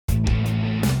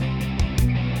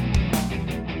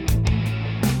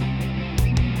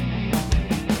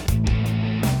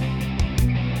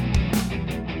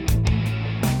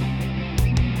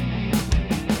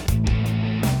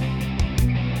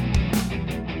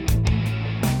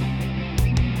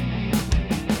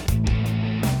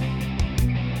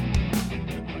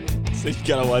So you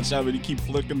gotta watch out when you keep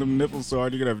flicking them nipples so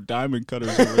hard, you're gonna have diamond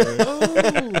cutters over there.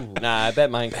 Oh. Nah, I bet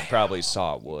mine probably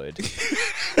saw wood.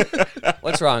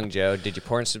 What's wrong, Joe? Did your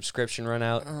porn subscription run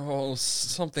out? Oh,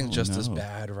 something just as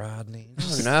bad, Rodney.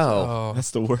 Oh, no.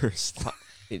 That's the worst.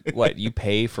 What, you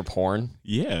pay for porn?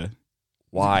 Yeah.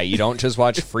 Why? You don't just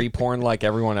watch free porn like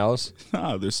everyone else?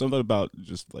 Nah, there's something about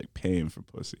just like paying for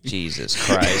pussy. Jesus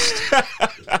Christ.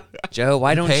 Joe,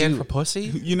 why don't Paying you... for pussy?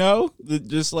 You know,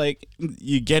 just like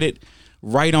you get it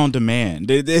right on demand.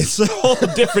 It's a whole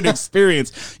different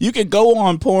experience. You can go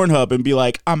on Pornhub and be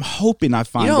like, I'm hoping I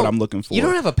find what I'm looking for. You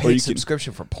don't have a paid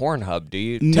subscription for Pornhub, do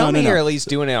you? Tell me you're at least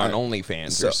doing it on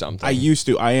OnlyFans or something.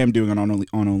 I am doing it on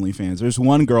OnlyFans. There's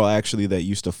one girl actually that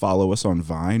used to follow us on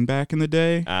Vine back in the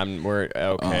day. We're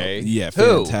okay. Yeah,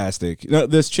 fantastic.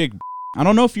 This chick, I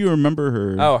don't know if you remember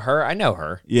her. Oh, her? I know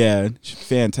her. Yeah,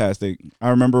 fantastic. I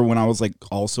remember when I was like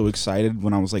also excited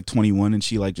when I was like 21 and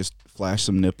she like just flashed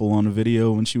some nipple on a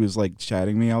video when she was like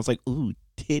chatting me. I was like, ooh,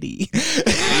 titty.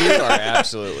 You are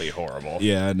absolutely horrible.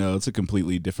 Yeah, I know. It's a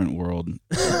completely different world.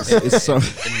 It's so,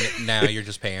 And now you're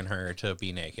just paying her to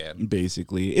be naked.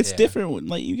 basically. It's different.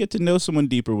 Like you get to know someone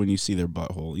deeper when you see their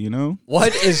butthole, you know?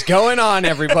 What is going on,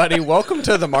 everybody? Welcome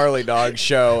to the Marley Dog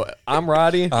Show. I'm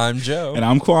Roddy. I'm Joe. And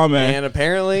I'm Kwame. And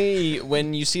apparently,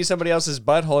 when you see somebody else's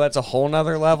butthole, that's a whole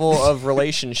nother level of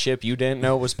relationship you didn't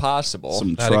know was possible.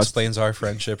 That explains our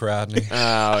friendship, Rodney.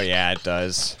 Oh, yeah, it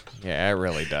does. Yeah, it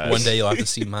really does. One day you'll have to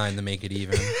see mine to make it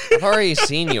even. I've already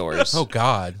seen yours. Oh,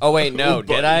 God. Oh, wait, no.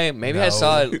 Did I? Maybe I No.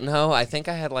 saw it. No, I think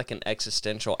I had like an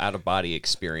existential out-of-body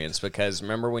experience because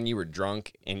remember when you were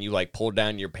drunk and you like pulled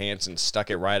down your pants and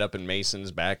stuck it right up in Mason's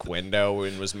back window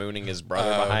and was mooning his brother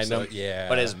behind him? Yeah.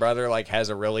 But his brother like has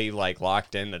a really like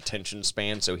locked-in attention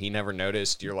span, so he never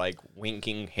noticed your like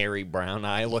winking, hairy brown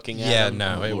eye looking at Yeah, him.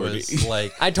 no, it was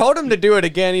like... I told him to do it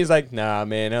again. He's like, nah,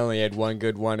 man, I only had one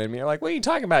good one in me. I'm like, what are you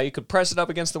talking about? You could press it up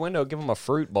against the window, give him a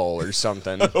fruit bowl or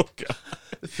something. Oh, God.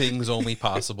 Things only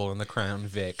possible in the Crown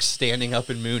Vic. Standing up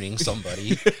and mooning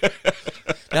somebody.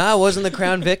 Nah, it wasn't the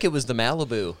Crown Vic. It was the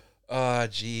Malibu.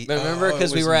 Gee. Remember,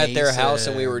 because we were at their house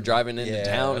and we were driving into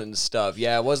town and stuff.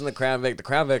 Yeah, it wasn't the Crown Vic. The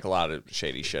Crown Vic, a lot of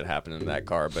shady shit happened in that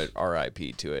car, but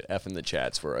R.I.P. to it. F in the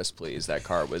chats for us, please. That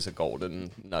car was a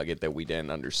golden nugget that we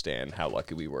didn't understand how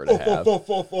lucky we were to have.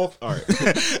 All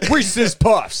right. Reese's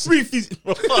Puffs. Reefes.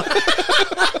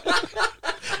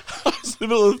 I was in the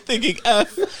middle of thinking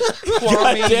F.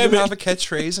 God Kwame, damn you it. have a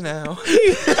catchphrase now.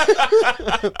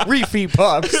 Reefy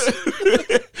Puffs.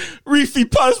 Reefy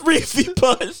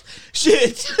Puss.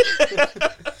 Shit.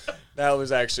 That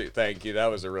was actually, thank you. That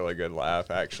was a really good laugh,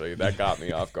 actually. That got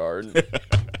me off guard.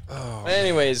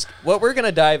 Anyways, what we're going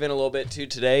to dive in a little bit to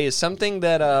today is something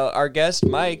that our guest,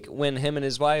 Mike, when him and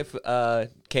his wife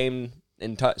came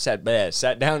and sat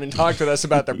down and talked with us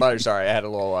about their butter. Sorry, I had a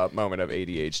little moment of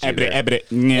ADHD there.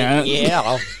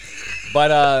 Yeah.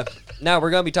 But now we're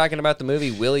going to be talking about the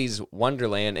movie Willy's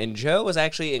Wonderland, and Joe was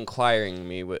actually inquiring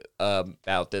me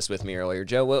about this with me earlier.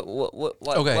 Joe,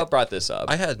 what brought this up?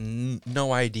 I had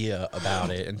no idea about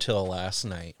it until last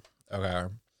night. Okay.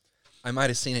 I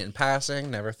might have seen it in passing,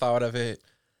 never thought of it.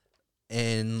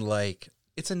 And, like,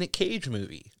 it's a Nick Cage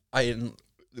movie.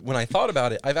 When I thought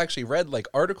about it, I've actually read, like,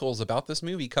 articles about this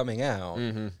movie coming out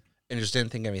and just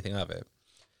didn't think anything of it.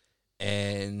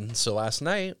 And so last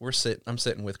night, I'm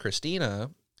sitting with Christina,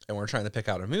 and we're trying to pick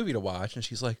out a movie to watch, and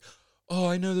she's like, oh,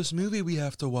 I know this movie we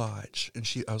have to watch. And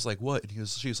I was like, what? And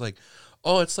she was like,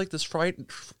 oh, it's like this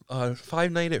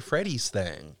Five Nights at Freddy's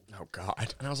thing. Oh,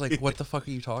 God. And I was like, what the fuck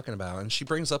are you talking about? And she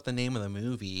brings up the name of the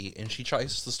movie, and she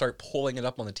tries to start pulling it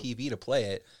up on the TV to play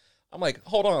it. I'm like,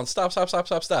 hold on, stop.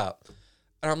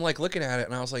 And I'm like looking at it,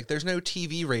 and I was like, there's no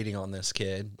TV rating on this,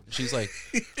 kid. She's like,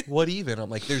 what even? I'm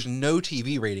like, there's no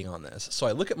TV rating on this. So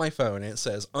I look at my phone, and it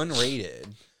says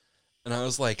unrated. And I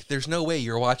was like, there's no way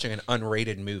you're watching an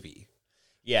unrated movie.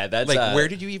 Yeah, that's... Like, where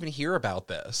did you even hear about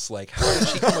this? Like, how did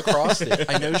she come across it?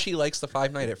 I know she likes the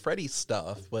Five Nights at Freddy's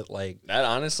stuff, but, like... That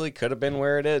honestly could have been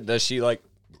where it is. Does she, like...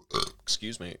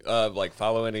 excuse me. Like,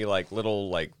 follow any, like, little,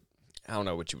 like... I don't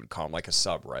know what you would call them, like a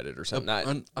subreddit or something. Not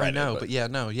Reddit, I know, but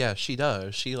yeah, she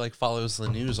does. She like follows the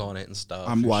news on it and stuff.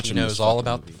 I'm watching. She knows all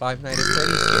about the Five Nights at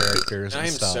Freddy's characters. I am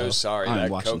and stuff. so sorry I'm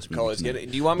that watching Coca-Cola is this movie getting.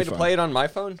 Do you want me to play it on my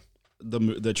phone?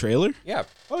 The trailer? Yeah.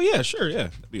 Oh, yeah, sure, yeah.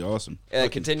 That'd be awesome.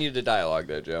 Continue the dialogue,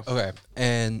 though, Joe. Okay,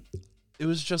 and it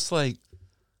was just like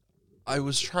I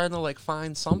was trying to like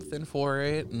find something for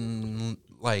it, and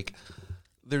like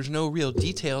there's no real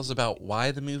details about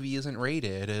why the movie isn't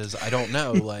rated. I don't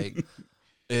know, like.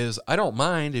 I don't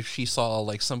mind if she saw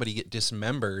like somebody get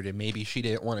dismembered and maybe she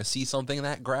didn't want to see something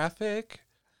that graphic.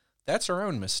 That's her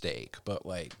own mistake. But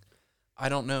like, I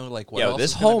don't know, like, what Yo, else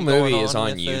this is gonna whole be going movie is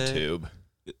on with YouTube.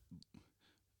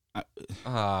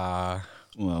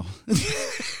 Well,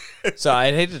 So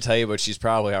I'd hate to tell you, but she's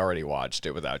probably already watched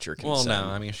it without your consent. well,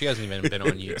 no, I mean, she hasn't even been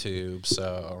on YouTube,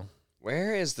 so.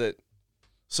 Where is the...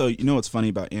 so you know what's funny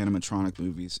about animatronic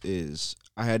movies is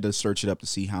I had to search it up to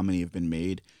see how many have been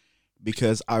made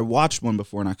because I watched one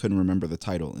before and I couldn't remember the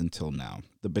title until now.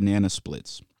 The Banana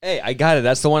Splits. Hey, I got it.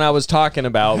 That's the one I was talking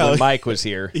about when Mike was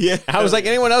here. Yeah. I was like,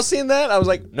 anyone else seen that? I was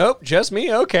like, nope, just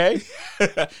me. Okay.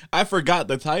 I forgot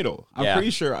the title. I'm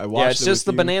pretty sure I watched it. Yeah, it's just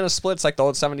the with you. Banana Splits, like the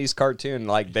old 70s cartoon,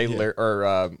 like they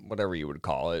or whatever you would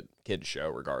call it, kid show,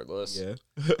 regardless. Yeah.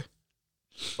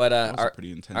 But That was a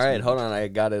pretty intense all right, movie. hold on, I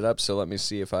got it up. So let me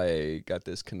see if I got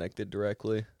this connected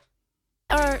directly.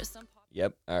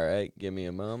 Yep. All right, give me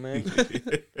a moment.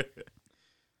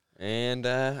 And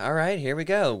all right, here we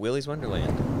go. Willy's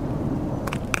Wonderland.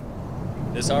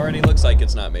 This already looks like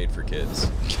it's not made for kids.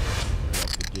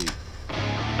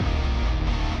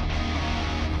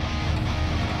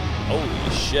 Holy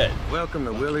shit. Welcome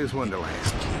to Willy's Wonderland.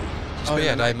 Oh, yeah, Spend did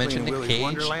I the night mention cleaning Nick Willy's Cage?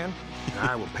 Wonderland, and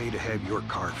I will pay to have your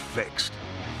car fixed.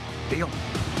 Deal?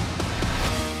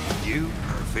 You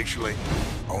are officially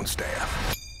on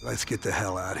staff. Let's get the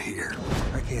hell out of here.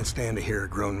 I can't stand to hear a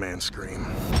grown man scream.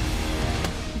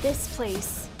 This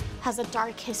place has a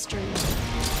dark history.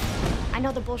 I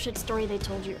know the bullshit story they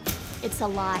told you. It's a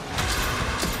lie.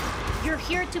 You're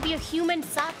here to be a human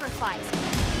sacrifice.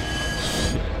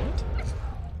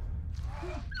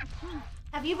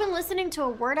 Have you been listening to a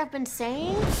word I've been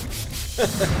saying? He's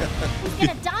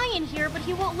gonna die in here, but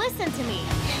he won't listen to me.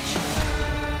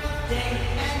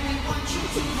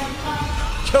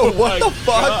 Yo, what the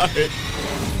fuck?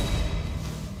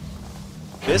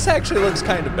 This actually looks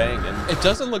kind of banging. It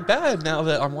doesn't look bad now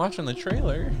that I'm watching the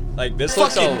trailer. Like, this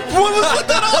looks Fucking, all... what was with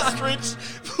that ostrich?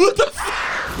 What the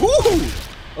f-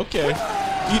 Woo! Okay.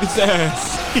 Eat his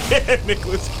ass. Yeah,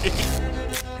 Nicolas Cage.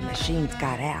 The machines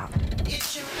got out.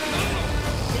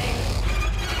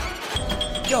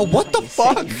 Yo, what the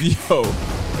fuck? Yo.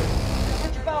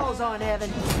 Put your balls on, Evan.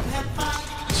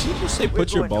 Did she just say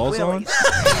put your balls on?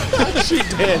 She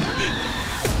did.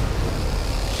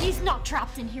 He's not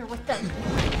trapped in here with them.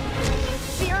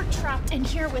 They're trapped in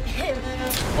here with him.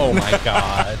 Oh my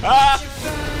god.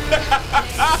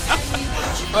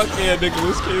 Fuck yeah,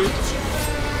 Nicolas Cage.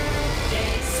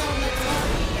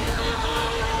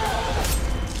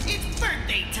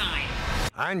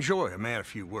 I enjoy a man of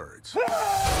few words.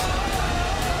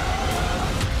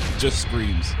 Just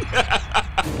screams.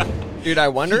 Dude, I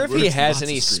wonder if he Words, has lots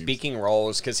any of screams. speaking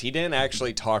roles, because he didn't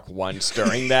actually talk once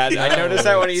during that. I noticed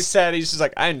that when he said, he's just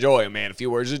like, I enjoy a man a few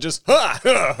words. It's just,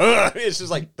 it's just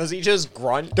like, does he just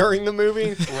grunt during the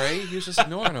movie? Right? He was just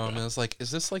ignoring him. And it's like, is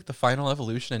this like the final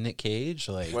evolution of Nick Cage?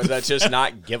 Like, Was that just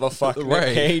not give a fuck Nick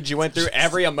Right. Cage? He went through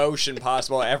every emotion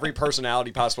possible, every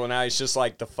personality possible. Now he's just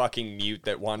like the fucking mute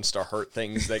that wants to hurt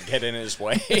things that get in his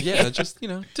way. yeah, just,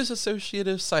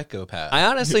 disassociative psychopath. I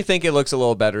honestly think it looks a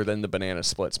little better than the Banana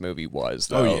Splits movie was,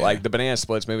 though. Oh, yeah. Like, the Banana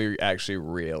Splits movie actually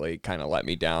really kind of let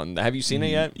me down. Have you seen it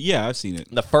yet? Yeah, I've seen it.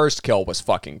 The first kill was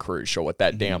fucking crucial with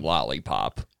that damn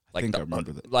lollipop. Like, I think I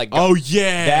remember that. Like, Oh,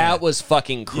 yeah. that was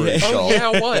fucking crucial. oh,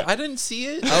 yeah, what? I didn't see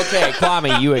it. Okay,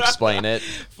 Kwame, you explain it.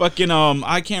 Fucking,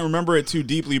 I can't remember it too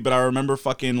deeply, but I remember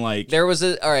fucking, like... There was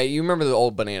a... All right, you remember the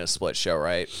old Banana Split show,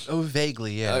 right? Oh,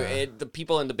 vaguely, yeah. The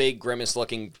people in the big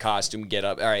grimace-looking costume get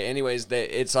up. All right, anyways,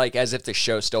 it's like as if the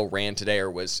show still ran today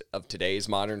or was of today's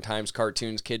modern times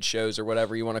cartoons, kids shows, or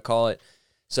whatever you want to call it.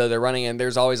 So they're running, and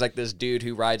there's always like this dude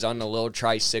who rides on a little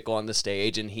tricycle on the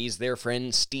stage, and he's their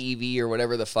friend Stevie or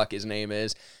whatever the fuck his name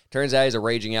is. Turns out he's a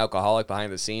raging alcoholic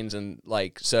behind the scenes, and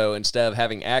like, so instead of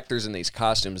having actors in these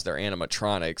costumes, they're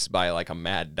animatronics by like a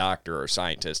mad doctor or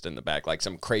scientist in the back, like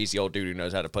some crazy old dude who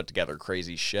knows how to put together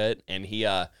crazy shit. And he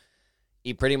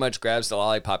pretty much grabs the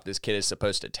lollipop this kid is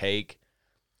supposed to take,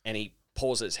 and he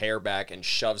pulls his hair back and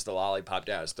shoves the lollipop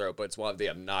down his throat, but it's one of the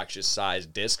obnoxious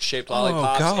sized disc-shaped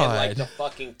lollipops, and like God. the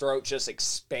fucking throat just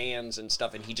expands and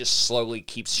stuff, and he just slowly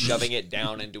keeps shoving it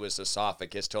down into his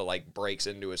esophagus till it like breaks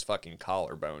into his fucking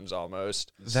collarbones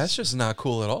almost. That's just not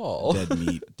cool at all. Dead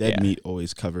meat. Dead meat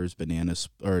always covers bananas,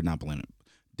 or not banana.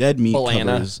 Dead meat Balana.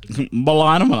 covers...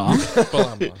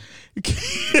 Balana.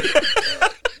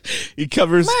 It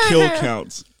covers kill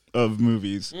counts of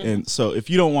movies, and so if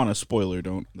you don't want a spoiler,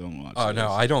 don't watch. Oh, this. no,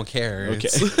 I don't care. Okay.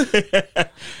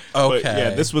 Okay. But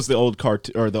yeah, this was the old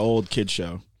cartoon or the old kid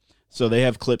show. So they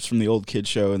have clips from the old kid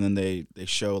show, and then they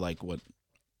show like what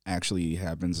actually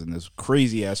happens in this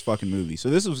crazy ass fucking movie. So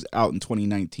this was out in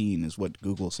 2019 is what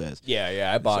Google says.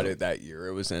 Yeah, I bought it that year.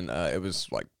 It was it was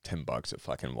like $10 at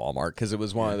fucking Walmart because it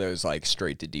was one of those like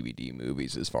straight to DVD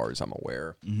movies as far as I'm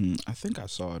aware. I think I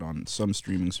saw it on some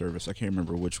streaming service. I can't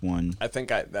remember which one. I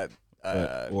think I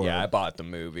bought the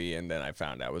movie and then I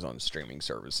found out it was on streaming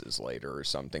services later or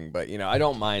something. But I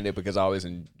don't mind it because I always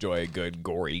enjoy a good,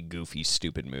 gory, goofy,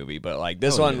 stupid movie. But like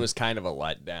this one was kind of a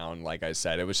letdown. Like I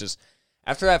said, it was just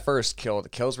after that first kill, the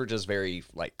kills were just very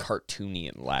like cartoony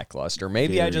and lackluster.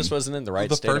 Maybe I just wasn't in the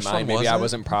right state of mind. Maybe I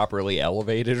wasn't properly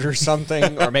elevated or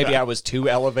something, or maybe I was too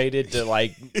elevated to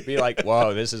like be like,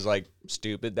 "Whoa, this is like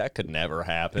stupid. That could never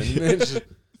happen."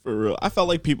 For real, I felt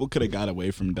like people could have got away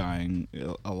from dying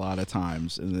a lot of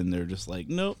times, and then they're just like,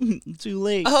 "Nope, too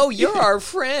late." Oh, you're our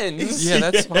friends. Yeah,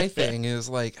 that's my thing. Is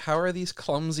like, how are these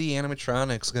clumsy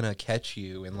animatronics gonna catch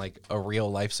you in like a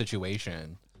real life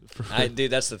situation? Dude,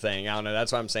 that's the thing. I don't know.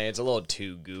 That's what I'm saying. It's a little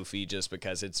too goofy just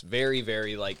because it's very,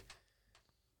 very like...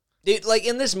 Dude, like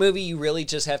in this movie, you really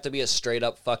just have to be a straight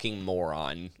up fucking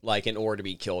moron, like in order to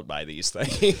be killed by these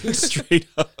things. Straight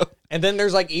up. And then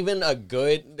there's like even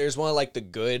there's one of like the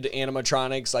good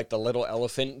animatronics, like the little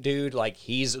elephant dude, like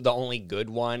he's the only good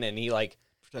one and he like...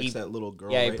 Protects that little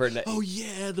girl. Yeah, right? Oh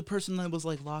yeah, the person that was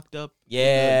like locked up.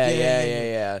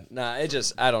 Yeah. Nah, it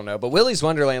just I don't know. But Willy's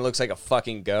Wonderland looks like a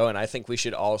fucking go, and I think we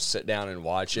should all sit down and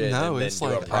watch it. No, and it's then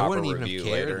do like a proper I wouldn't even review have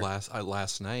cared later.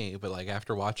 last night, but like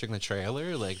after watching the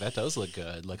trailer, like that does look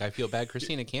good. Like I feel bad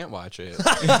Christina can't watch it.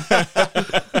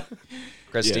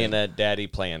 Christina, Daddy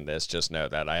planned this. Just know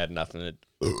that I had nothing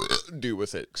to do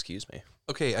with it. Excuse me.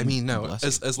 Okay, I mean no.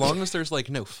 As long as there's like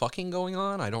no fucking going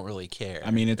on, I don't really care.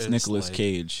 I mean, it's Nicolas like,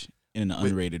 Cage in an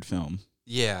unrated film.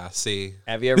 Yeah, see.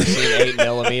 Have you ever seen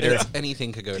 8mm?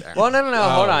 Anything could go down. Well, no.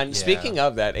 Hold on. Yeah. Speaking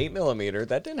of that, 8mm,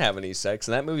 that didn't have any sex,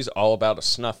 and that movie's all about a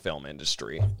snuff film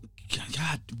industry.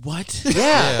 God, what?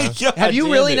 Yeah. God, have you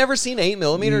damn really it. never seen 8mm?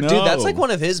 No. Dude, that's like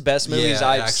one of his best movies Yeah,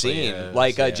 I've actually seen. is,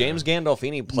 Like yeah. James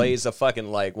Gandolfini plays a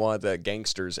fucking like one of the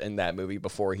gangsters in that movie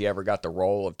before he ever got the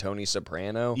role of Tony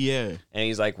Soprano. Yeah. And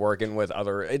he's like working with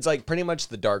other. It's like pretty much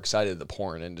the dark side of the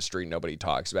porn industry nobody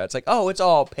talks about. It's like, oh, it's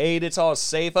all paid, it's all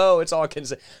safe, oh, it's all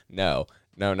No,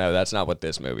 that's not what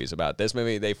this movie's about. This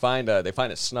movie, they find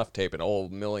a snuff tape, an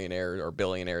old millionaire or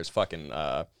billionaire's fucking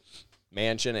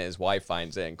mansion, and his wife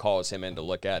finds it and calls him in to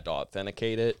look at to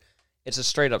authenticate it. It's a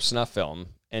straight up snuff film,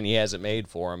 and he has it made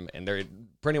for him. And they're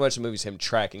pretty much the movie's him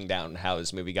tracking down how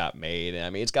this movie got made. And I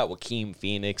mean, it's got Joaquin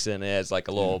Phoenix in it as like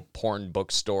a little porn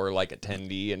bookstore like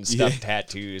attendee and stuff,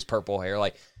 tattoos, purple hair.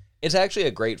 Like, it's actually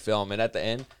a great film. And at the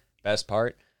end, best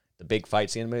part, the big fight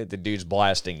scene in the movie, the dude's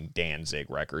blasting Danzig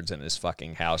records in his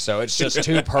fucking house. So it's just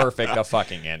too perfect a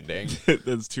fucking ending.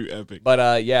 That's too epic.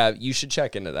 But yeah, you should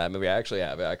check into that movie. I actually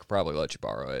have it. I could probably let you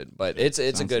borrow it. But it's a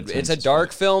good, intense it's a as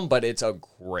dark film, but it's a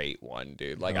great one,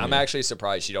 dude. Like I'm actually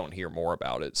surprised you don't hear more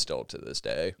about it still to this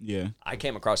day. Yeah. I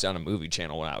came across it on a movie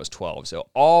channel when I was 12, so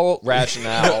all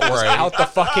rationale was out the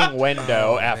fucking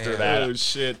window after that. Oh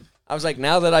shit. I was like,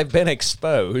 now that I've been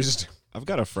exposed. I've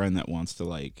got a friend that wants to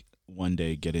like one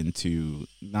day get into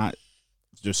not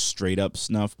just straight up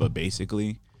snuff, but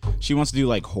basically she wants to do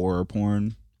like horror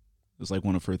porn. It's like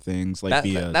one of her things. Like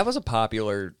that was a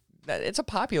popular. It's a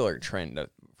popular trend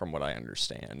from what I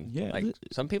understand. Yeah, like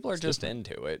some people are just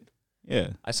into it.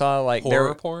 Yeah, I saw like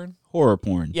horror porn. Horror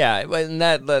porn. Yeah, and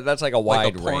that's like a wide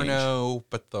Like a porno, range.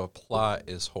 but the plot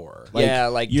is horror. Like, yeah,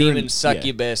 like you're demon in-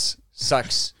 succubus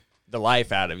sucks the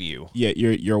life out of you. Yeah,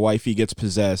 your wifey gets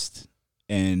possessed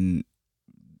and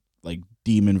like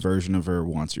demon version of her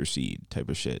wants your seed type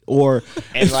of shit. Or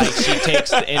And she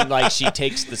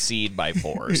takes the seed by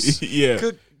force. yeah.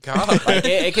 Good God. Like,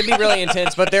 it can be really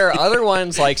intense, but there are other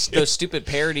ones like those stupid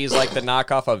parodies, like the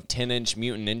knockoff of 10-inch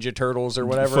Mutant Ninja Turtles or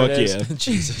whatever Fuck it is. yeah.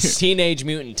 Jesus. Teenage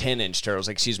Mutant 10-inch Turtles,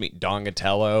 excuse me,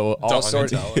 Donatello, all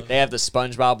sorts. They have the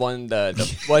SpongeBob one. The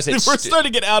was it? We're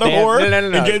starting to get out of They have- horror. no.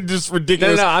 And get just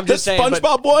ridiculous. No, I'm just the saying, but-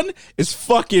 SpongeBob one is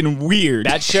fucking weird.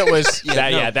 That shit was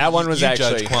that one was you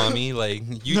actually. Judge Kwame, like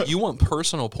you want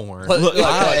personal porn. Look,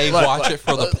 Watch it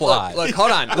for the plot. Look,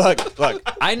 hold on. Look.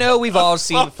 I know we've all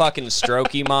seen fucking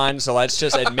Strokemon, so let's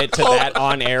just admit to that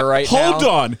on air right now. Hold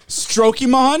on.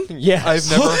 Strokemon? Yes.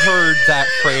 I've never heard that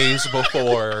phrase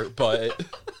before, but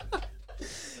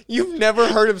You've never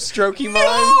heard of Strokemon?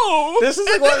 No! This is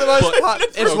like one of the most.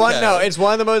 okay. It's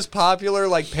one of the most popular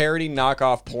like parody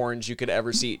knockoff porns you could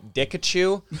ever see.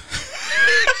 Dickachu.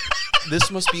 this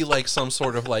must be like some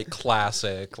sort of like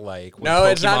classic, like when No,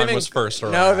 Pokemon it's not even. was first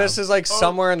around. No, this is like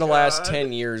somewhere in the last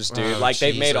 10 years, dude. Oh, Like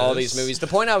they've made all these Jesus. movies. The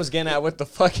point I was getting at with the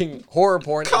fucking horror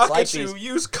porn, it's like these.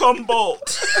 use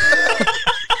Cumbolt.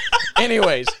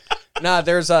 Anyways, Nah,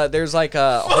 there was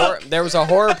a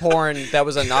horror porn that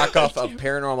was a knockoff of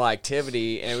Paranormal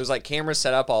Activity, and it was like cameras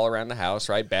set up all around the house,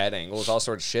 right? Bad angles, all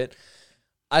sorts of shit.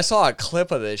 I saw a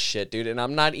clip of this shit, dude, and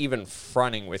I'm not even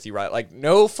fronting with you, right? Like,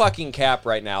 no fucking cap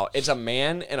right now. It's a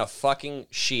man in a fucking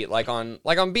sheet, like on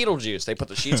Beetlejuice. They put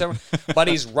the sheets over, but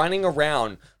he's running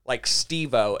around like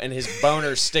Steve-O, and his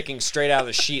boner's sticking straight out of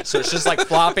the sheet, so it's just like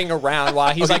flopping around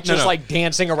while he's like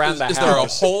dancing around the house. Is there a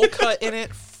hole cut in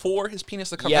it for his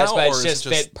penis to come out? Yes, but or it's just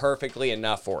fit perfectly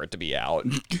enough for it to be out.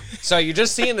 So you're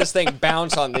just seeing this thing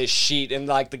bounce on this sheet, and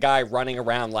like the guy running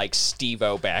around like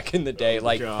Steve-O back in the day,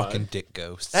 like fucking dick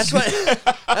ghosts. that's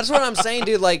what I'm saying,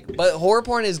 dude. Like, but horror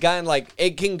porn has gotten like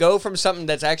it can go from something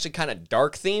that's actually kind of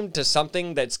dark themed to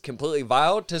something that's completely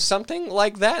vile to something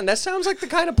like that, and that sounds like the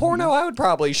kind of porno I would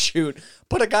probably shoot.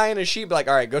 Put a guy in a sheet, be like,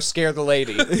 all right, go scare the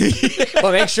lady,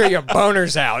 but make sure your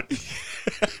boner's out.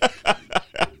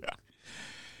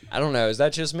 I don't know. Is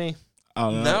that just me? I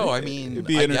don't know. No, I mean, it'd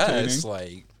be I entertaining. guess,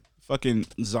 like, Fucking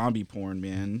zombie porn,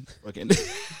 man. Fucking.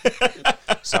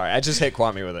 Sorry, I just hit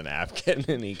Kwame with a napkin,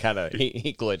 and he kind of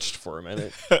he glitched for a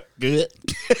minute. Good.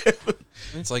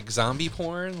 it's like zombie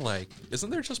porn. Like, isn't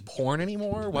there just porn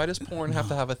anymore? Why does porn have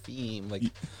to have a theme? Like,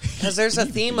 Because there's a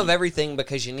theme of everything.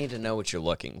 Because you need to know what you're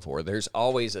looking for. There's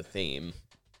always a theme.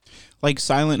 Like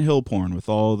Silent Hill porn with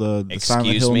all the Silent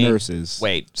Excuse Hill me? nurses.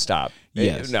 Wait, stop.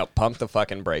 Yes. No, pump the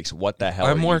fucking brakes. What the hell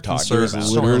I'm are more you talking concerned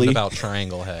about? Literally- about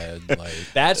Triangle Head. Like,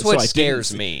 That's So what I didn't scares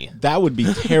see- me. That would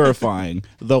be terrifying.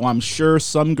 Though I'm sure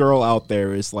some girl out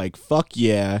there is like, fuck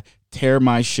yeah, tear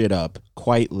my shit up.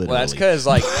 Quite literally. Well, that's because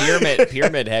like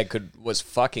Pyramid Head was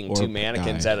fucking Or two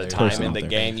mannequins guy, at a person time in out the there.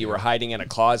 game. You were hiding in a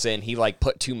closet, and he like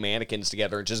put two mannequins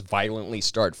together and just violently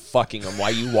start fucking them while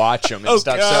you watch them and Oh,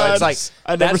 stuff. God. So it's like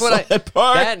I never that's what saw that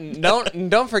part.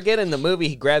 Don't forget in the movie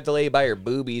he grabbed the lady by her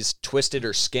boobies, twisted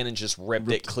her skin, and just ripped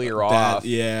it clear off.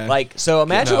 yeah. Like so,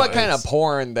 imagine No, what kind of it's-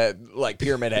 porn that like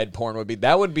Pyramid Head porn would be.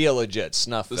 That would be a legit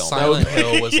snuff film. Silent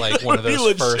Hill was like one of would be those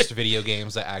legit. first video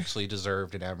games that actually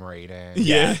deserved an M rating.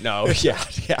 Yeah. No, yeah,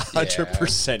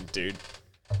 100%, dude.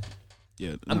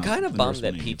 Yeah, I'm no, kind of the bummed nurse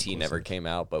that one ain't PT close never enough. came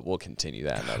out, but we'll continue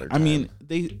that another time. I mean,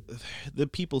 the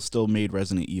people still made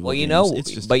Resident Evil. well, you games. know,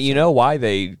 It's just but you know why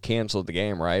they canceled the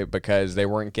game, right? Because they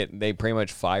weren't getting. They pretty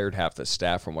much fired half the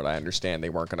staff, from what I understand. They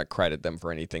weren't going to credit them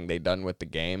for anything they'd done with the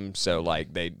game. So,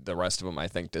 like, the rest of them, I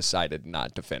think, decided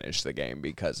not to finish the game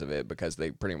because of it, because they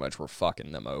pretty much were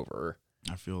fucking them over.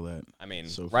 I feel that. I mean,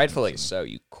 So rightfully fucking so,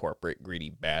 you corporate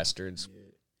greedy bastards.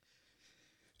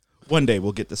 One day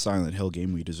we'll get the Silent Hill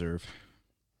game we deserve.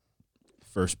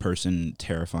 First person,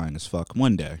 terrifying as fuck.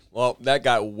 One day. Well, that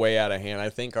got way out of hand. I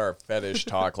think our fetish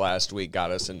talk last week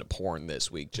got us into porn this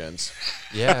week, gents.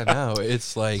 Yeah, no,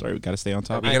 it's like Sorry, we got to stay on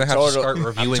top. We're gonna have to start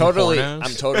reviewing pornos.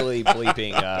 I'm totally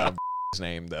bleeping his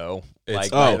name though. It's-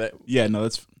 Oh, yeah, no,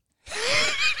 that's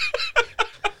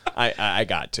I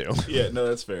got to. yeah, no,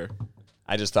 that's fair.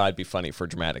 I just thought it'd be funny for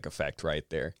dramatic effect right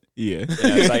there. Yeah. Yeah,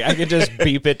 it's like I could just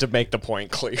beep it to make the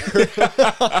point clear.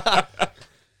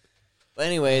 But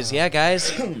anyways, yeah,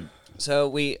 guys. So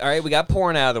we got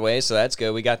porn out of the way, so that's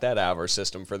good. We got that out of our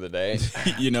system for the day.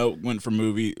 You know, went from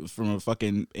a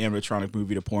fucking animatronic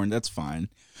movie to porn. That's fine.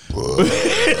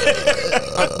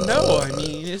 No, I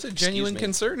mean, it's a genuine me.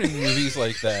 concern in movies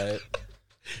like that.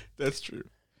 That's true.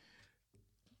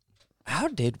 How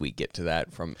did we get to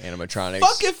that from animatronics?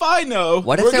 Fuck if I know.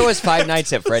 What if there was Five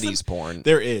Nights at Freddy's porn?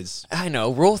 There is. I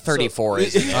know. Rule 34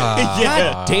 is. Yeah.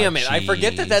 God damn it! I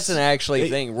forget that that's an actually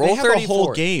thing. Rule They have 34. a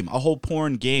whole game, a whole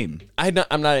porn game. I'm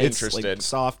not It's interested. like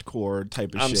soft core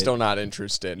type of I'm shit. still not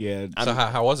interested. Yeah. So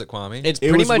how was it, Kwame? It's It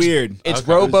pretty was much weird. It's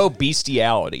Okay. robo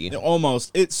bestiality.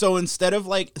 Almost. So instead of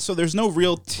like, so there's no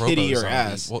real titty or Robo-zombie.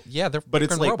 ass. Well, yeah, they're but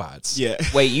it's fucking like robots. Yeah.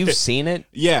 Wait, you've seen it?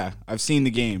 Yeah, I've seen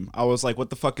the game. I was like, what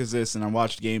the fuck is this? And I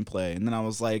watched gameplay. And then I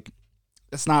was like,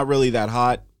 it's not really that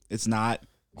hot. It's not.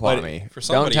 Kwame, for don't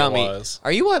somebody tell it me. was.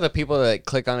 Are you one of the people that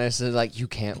click on this and is like, you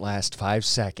can't last 5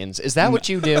 seconds? Is that what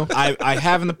you do? I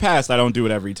have in the past. I don't do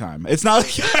it every time. It's not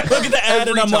like I look at the ad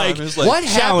and I'm time like, is like, What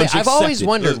happened? challenge I've always accepted.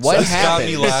 wondered what This got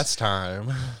me happened. last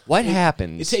time. What it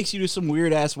happens? takes you to some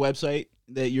weird ass website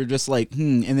that you're just like,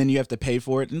 and then you have to pay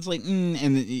for it. And it's like, and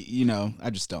then, you know, I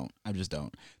just don't.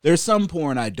 There's some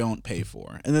porn I don't pay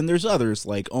for. And then there's others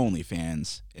like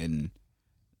OnlyFans and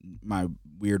my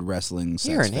weird wrestling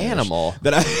sex You're an fetish animal.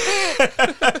 that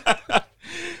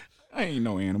I ain't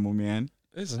no animal, man.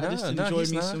 I just enjoy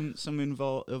me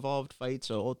some evolved fights.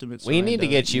 So ultimate. We need to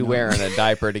surrender, get you know? wearing a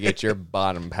diaper to get your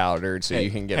bottom powdered so Hey,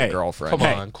 you can get hey, a girlfriend. Come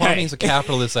on, Kwame's a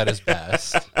capitalist at his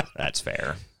best. That's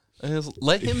fair.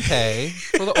 Let him pay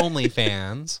for the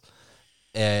OnlyFans,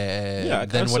 and Yeah, I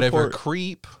then kinda whatever support-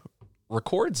 creep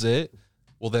records it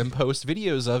We'll then post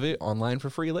videos of it online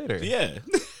for free later. Yeah.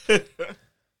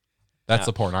 That's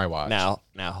the porn I watch. Now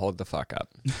hold the fuck up.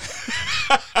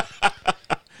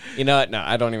 You know what? No,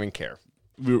 I don't even care.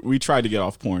 We tried to get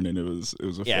off porn and it was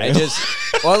a Yeah, fail.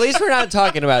 well, at least we're not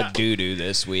talking about doo-doo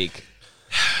this week.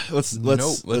 let's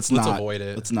let's not avoid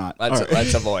it. Let's not. Let's All right.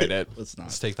 let's avoid it. Let's not.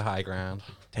 Let's take the high ground.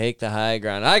 Take the high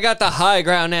ground. I got the high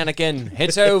ground, Anakin.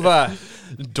 It's over.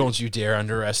 Don't you dare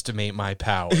underestimate my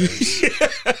powers.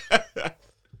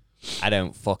 I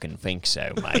don't fucking think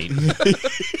so, mate.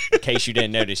 In case you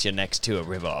didn't notice, you're next to a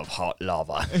river of hot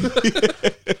lava.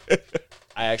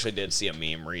 I actually did see a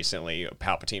meme recently of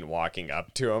Palpatine walking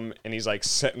up to him, and he's like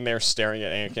sitting there staring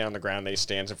at Anakin on the ground. That he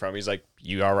stands in front of him. He's like,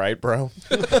 "You all right, bro?"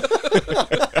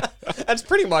 That's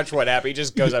pretty much what happened. He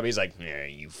just goes up. He's like, "Yeah,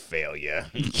 you failure."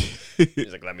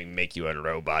 He's like, "Let me make you a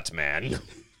robot, man."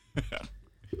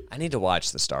 I need to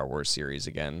watch the Star Wars series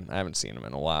again. I haven't seen them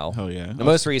in a while. Oh yeah. The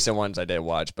most recent ones I did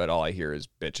watch, but all I hear is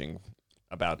bitching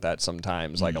about that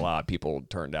sometimes. Like a lot of people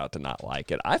turned out to not like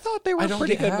it. I thought they were I a don't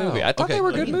pretty get good how. movie. I thought Okay, they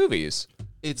were like- good movies.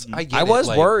 I was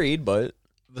like, worried, but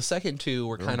The second two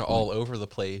were kind of all over the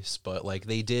place, but like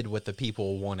they did what the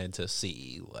people wanted to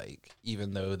see, like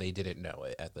even though they didn't know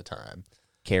it at the time.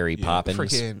 Carrie Poppins.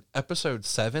 Freaking episode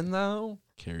 7 though.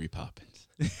 Carrie Poppins.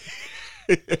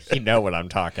 You know what I'm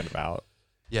talking about.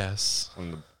 Yes.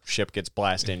 When the ship gets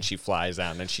blasted and she flies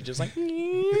out, and then she just like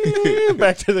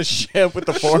back to the ship with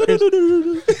the force.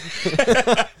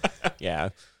 Yeah.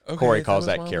 Corey calls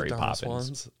that Carrie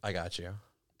Poppins. I got you.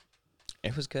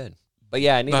 It was good. But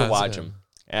yeah, I need to That's watch good. them.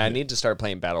 And I need to start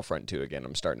playing Battlefront 2 again.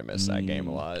 I'm starting to miss that game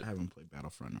a lot. I haven't played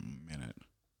Battlefront in a minute.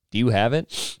 Do you have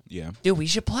it? Yeah. Dude, we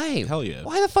should play. Hell yeah.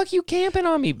 Why the fuck you camping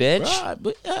on me, bitch?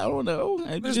 But I don't know.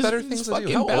 There's better things to do.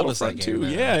 fucking How old is that Battlefront game 2. now?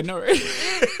 Yeah, I know. Right?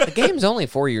 The game's only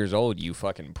 4 years old, you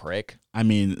fucking prick. I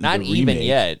mean, Not the even remake.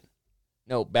 yet.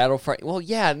 No, Battlefront. Well,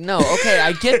 yeah, no. Okay,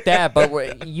 I get that,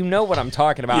 but you know what I'm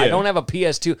talking about. I Yeah. don't have a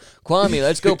PS2. Kwame,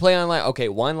 let's go play online. Okay,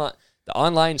 the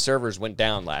online servers went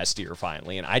down last year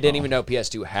finally, and I didn't even know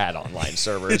PS2 had online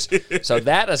servers. So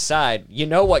that aside, you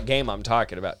know what game I'm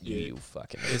talking about. You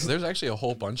fucking There's actually a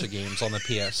whole bunch of games on the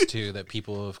PS2 that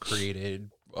people have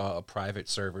created private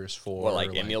servers for. What,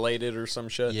 like emulated or some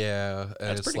shit? Yeah, and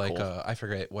That's it's pretty like cool. I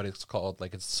forget what it's called.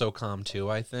 Like it's SOCOM 2,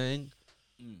 I think.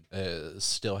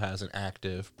 Still has an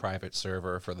active private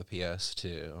server for the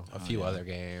PS2. A few other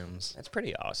games. That's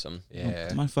pretty awesome.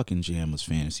 Yeah. My fucking jam was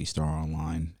Phantasy Star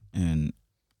Online, and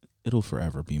it'll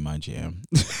forever be my jam.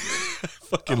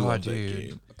 Fucking Oh, love that dude.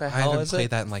 game. What the I hell haven't is played it?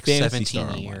 that in like Phantasy Star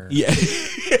 17 Online. years.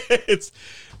 Yeah. It's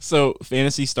so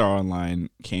Phantasy Star Online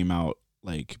came out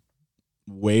like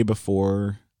way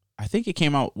before. I think it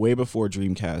came out way before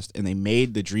Dreamcast, and they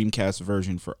made the Dreamcast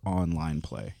version for online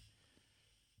play.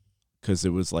 Because it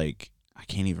was like, I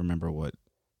can't even remember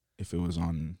if it was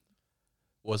on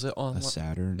Was it on a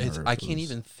Saturn. It's, or if I it can't was-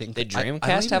 even think. Did I don't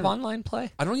Dreamcast have even- online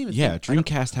play? I don't even. Yeah, think,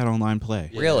 Dreamcast had online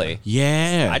play. Yeah. Really?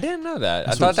 Yeah. I didn't know that.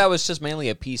 That's I what- thought that was just mainly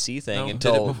a PC thing No,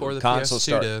 until did it before the console PS2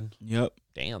 started. did. Yep.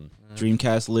 Damn.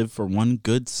 Dreamcast lived for one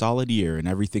good solid year, and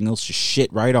everything else just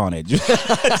shit right on it.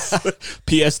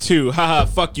 PS2, haha,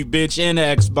 fuck you, bitch, and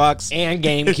Xbox. And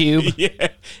GameCube. Yeah,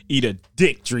 eat a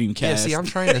dick, Dreamcast. Yeah, see, I'm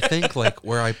trying to think like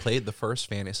where I played the first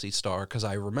Phantasy Star because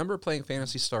I remember playing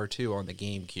Phantasy Star 2 on the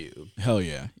GameCube. Hell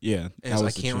yeah, yeah. And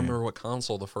I can't remember what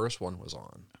console the first one was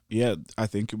on. Yeah, I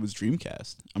think it was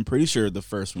Dreamcast. I'm pretty sure the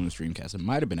first one was Dreamcast. It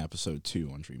might have been episode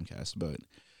 2 on Dreamcast, but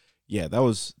yeah, that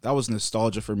was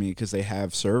nostalgia for me because they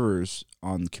have servers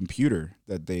on the computer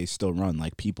that they still run.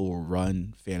 Like people will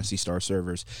run Phantasy Star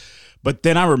servers. But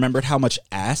then I remembered how much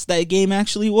ass that game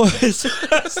actually was.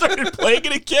 I started playing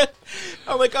it again.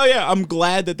 I'm like, oh yeah, I'm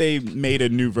glad that they made a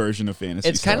new version of Phantasy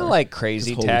It's Star. kind of like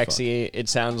Crazy Holy Taxi, it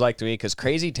sounds like to me, because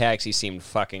Crazy Taxi seemed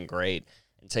fucking great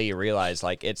until you realize,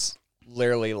 like, it's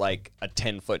literally like a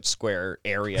 10-foot square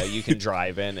area you can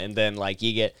drive in, and then, like,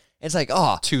 you get, it's like,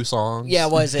 oh, 2 songs. yeah,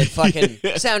 was it fucking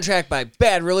soundtrack by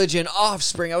Bad Religion,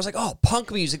 Offspring? I was like, oh,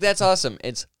 punk music, that's awesome.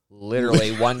 It's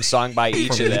literally one song by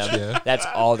each of them. yeah. That's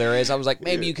all there is. I was like,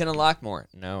 maybe you can unlock more.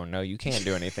 No, you can't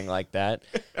do anything like that.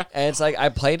 And it's like, I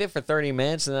played it for 30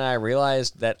 minutes, and then I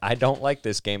realized that I don't like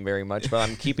this game very much, but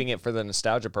I'm keeping it for the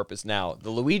nostalgia purpose now. The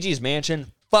Luigi's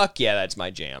Mansion, fuck yeah, that's my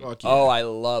jam. Fuck yeah. Oh, I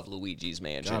love Luigi's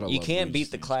Mansion. Gotta You love can't Luigi's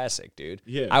beat the Mansion. classic, dude.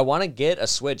 Yeah. I want to get a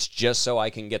Switch just so I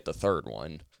can get the third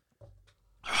one.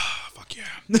 fuck yeah.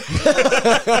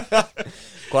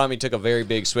 Kwame took a very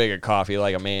big swig of coffee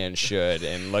like a man should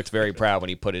and looked very proud when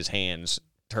he put his hands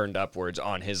turned upwards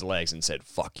on his legs and said,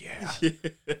 fuck yeah.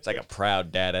 It's like a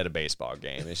proud dad at a baseball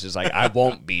game. It's just like, I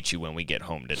won't beat you when we get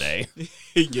home today.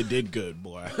 You did good,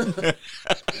 boy.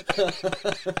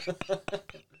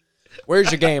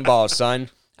 Where's your game ball, son?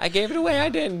 I gave it away. I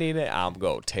didn't need it. I'm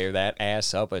going to tear that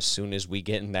ass up as soon as we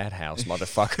get in that house,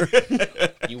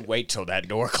 motherfucker. You wait till that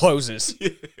door closes.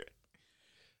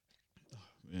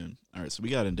 Man. All right, so we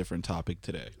got a different topic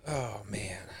today. Oh,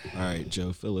 man. All right,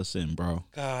 Joe, fill us in, bro.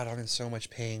 God, I'm in so much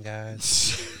pain,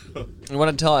 guys. You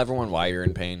want to tell everyone why you're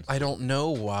in pain? I don't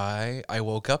know why I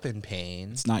woke up in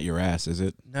pain. It's not your ass, is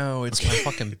it? No, it's my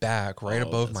fucking back, right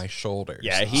above my shoulders.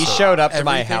 Yeah, he showed up to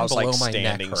my everything house like below my neck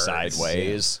standing hurts.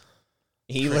 sideways.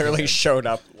 He literally showed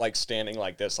up like standing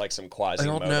like this, like some know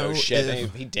Quasimodo shit.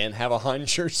 if- He didn't have a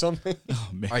hunch or something. Oh,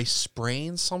 man. I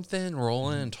sprained something,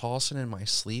 rolling and tossing in my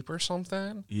sleep or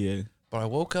something. Yeah. But I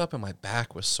woke up and my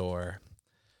back was sore.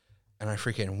 And I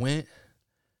freaking went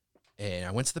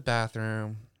to the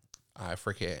bathroom. I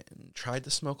freaking tried to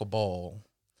smoke a bowl.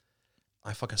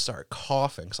 I fucking started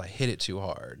coughing because I hit it too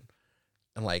hard.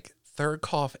 And like third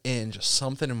cough in, just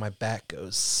something in my back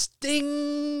goes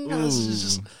sting. I was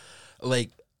just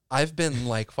like, I've been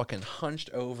like fucking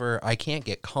hunched over. I can't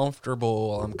get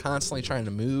comfortable. I'm constantly trying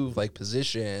to move like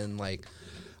position. Like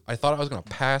I thought I was gonna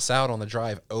pass out on the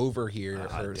drive over here.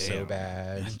 It hurt so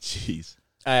bad. Jeez.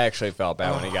 I actually felt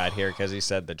bad when he got here because he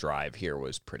said the drive here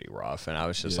was pretty rough. And I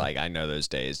was just like, I know those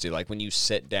days, dude. Like when you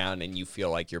sit down and you feel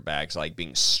like your back's like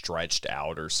being stretched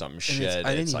out or some shit.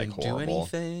 I didn't it's even like do horrible.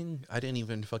 anything. I didn't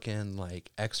even fucking like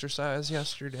exercise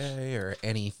yesterday or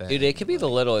anything. Dude, it could be the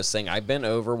littlest thing. I bent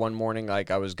over one morning,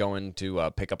 like I was going to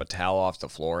pick up a towel off the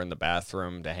floor in the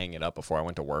bathroom to hang it up before I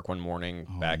went to work one morning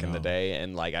back in the day.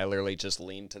 And like I literally just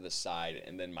leaned to the side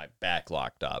and then my back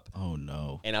locked up. Oh,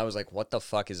 no. And I was like, what the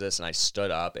fuck is this? And I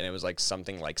stood up and it was like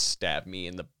something like stabbed me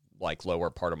in the like lower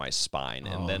part of my spine.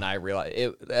 And then I realized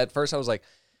it. At first I was like,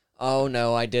 oh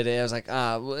no, I did it. I was like,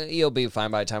 well, you'll be fine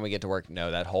by the time we get to work.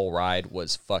 No, that whole ride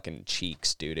was fucking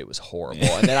cheeks, dude. It was horrible.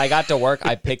 And then I got to work.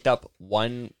 I picked up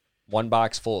one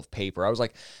box full of paper. I was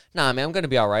like, nah, man, I'm going to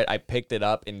be all right. I picked it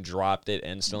up and dropped it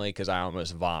instantly because I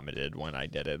almost vomited when I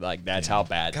did it. Like, that's how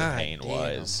bad the pain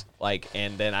was. Like,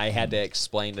 and then I had to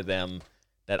explain to them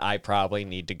that I probably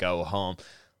need to go home.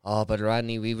 Oh, but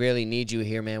Rodney, we really need you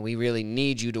here, man. We really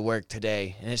need you to work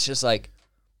today. And it's just like,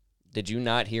 did you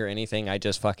not hear anything I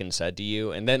just fucking said to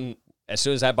you? And then as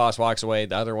soon as that boss walks away,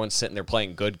 the other one's sitting there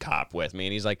playing good cop with me.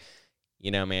 And he's like,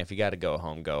 you know, man, if you got to go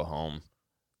home, go home.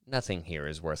 Nothing here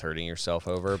is worth hurting yourself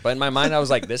over. But in my mind, I was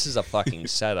like, this is a fucking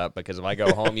setup because if I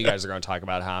go home, you guys are going to talk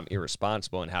about how I'm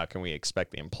irresponsible and how can we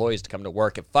expect the employees to come to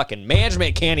work if fucking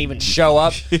management can't even show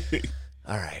up.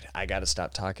 All right, I got to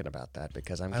stop talking about that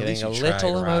because I'm getting a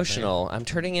little emotional. I'm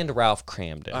turning into Ralph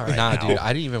Cramden. All right, nah, dude,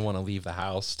 I didn't even want to leave the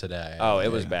house today. Oh,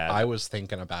 it was bad. I was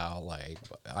thinking about like,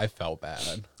 I felt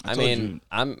bad. I mean,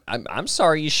 I'm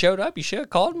sorry you showed up. You should have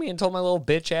called me and told my little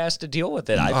bitch ass to deal with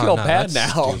it. I feel bad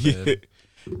now.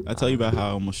 I tell you about how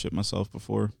I almost shit myself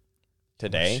before.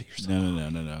 Today?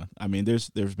 No. I mean, there's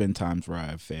been times where I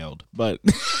have failed, but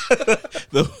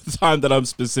the time that I'm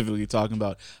specifically talking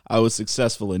about, I was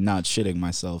successful in not shitting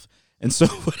myself. And so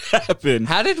what happened?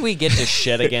 How did we get to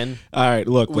shit again? All right,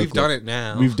 look, We've done it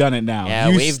now. We've done it now. Yeah,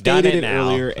 you we've done stated it now.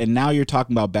 earlier, and now you're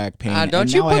talking about back pain. Don't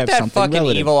and you now I put have that something fucking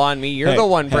relative. evil on me. You're Hey, the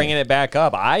one bringing it back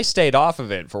up. I stayed off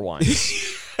of it for once.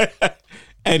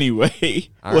 Anyway,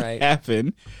 All what right.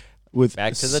 happened with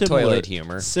Back to the toilet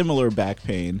humor. Similar back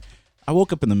pain. I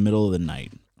woke up in the middle of the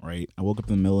night, right? I woke up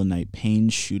in the middle of the night, pain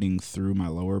shooting through my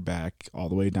lower back all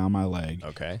the way down my leg.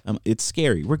 Okay. It's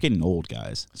scary. We're getting old,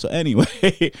 guys. So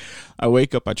anyway, I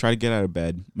wake up, I try to get out of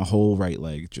bed. My whole right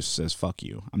leg just says, fuck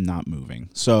you. I'm not moving.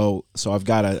 So I've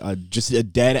got just a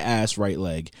dead ass right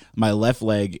leg. My left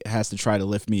leg has to try to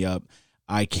lift me up.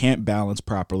 I can't balance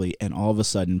properly, and all of a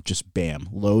sudden, just bam,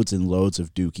 loads and loads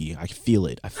of dookie. I feel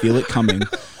it. I feel it coming,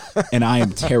 and I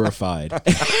am terrified.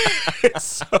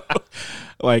 So,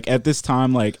 like at this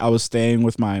time, like I was staying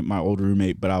with my old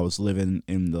roommate, but I was living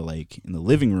in the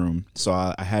living room. So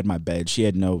I had my bed. She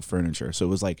had no furniture, so it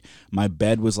was like my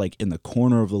bed was like in the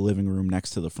corner of the living room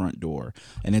next to the front door,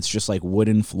 and it's just like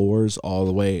wooden floors all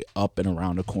the way up and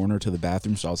around a corner to the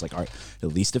bathroom. So I was like, all right,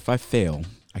 at least if I fail,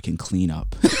 I can clean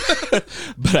up.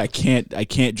 But I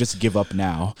can't just give up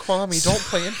now. Kwame, don't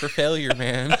plan for failure,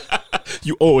 man.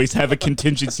 You always have a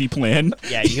contingency plan.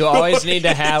 Yeah, you always need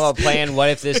to have a plan. What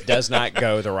if this does not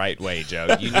go the right way,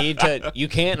 Joe? You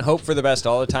can't hope for the best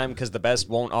all the time because the best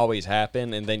won't always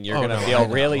happen, and then you're going to feel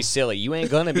really silly. You ain't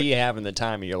going to be having the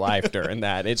time of your life during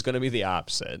that. It's going to be the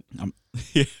opposite.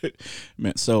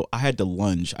 Man, so I had to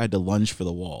lunge. I had to lunge for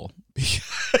the wall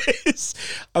because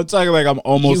I'm talking like I'm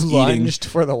almost You eating. lunged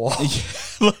for the wall.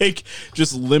 Like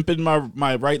just limping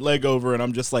my right leg over, and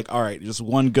I'm just like, all right, just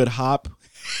one good hop.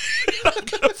 I'm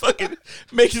gonna fucking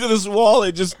make it to this wall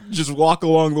and just walk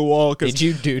along the wall. Did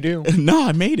you doo-doo? No,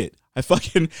 I made it.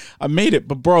 I made it.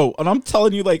 But bro, and I'm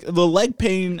telling you, like, the leg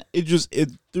pain, it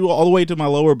threw all the way to my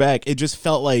lower back. It just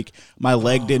felt like my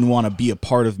leg didn't want to be a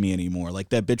part of me anymore. Like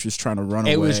that bitch was trying to run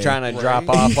away. It was trying to drop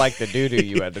off like the doo-doo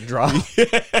you had to drop.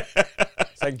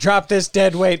 It's like, drop this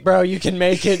dead weight, bro. You can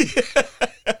make it.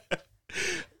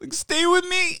 Like, stay with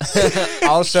me.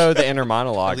 Also, the inner At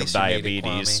monologue of least you made it,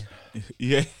 diabetes. Kwame.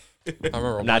 Yeah. I remember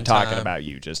I'm one not talking time, about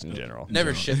you, just in general.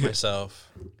 Never shit myself,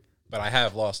 but I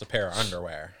have lost a pair of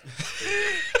underwear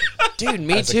Dude,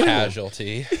 me as too. a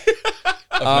casualty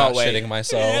of not wait. shitting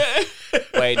myself.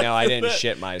 Wait, no, I didn't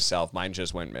shit myself. Mine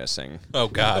just went missing. Oh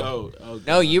God. Oh,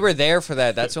 No, you were there for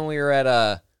that. That's when we were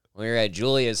at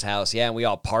Julia's house. Yeah, and we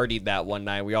all partied that one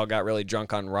night. We all got really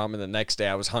drunk on rum, and the next day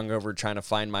I was hungover trying to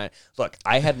find my... Look,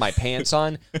 I had my pants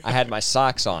on. I had my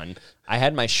socks on. I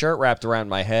had my shirt wrapped around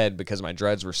my head because my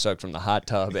dreads were soaked from the hot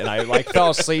tub, and I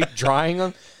fell asleep drying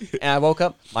them, and I woke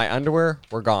up. My underwear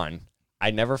were gone.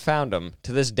 I never found them.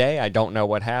 To this day, I don't know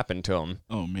what happened to them.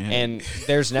 Oh, man. And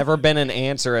there's never been an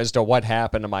answer as to what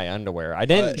happened to my underwear. I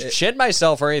didn't shit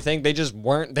myself or anything. They just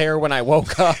weren't there when I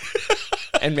woke up.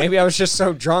 And maybe I was just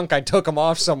so drunk I took them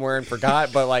off somewhere and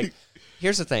forgot. But, like,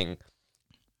 here's the thing.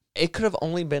 It could have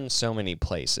only been so many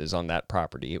places on that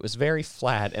property. It was very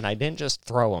flat, and I didn't just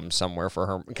throw them somewhere for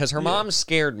her. Because her mom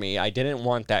scared me. I didn't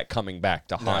want that coming back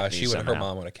to haunt me Her somehow.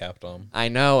 mom would have kept them. I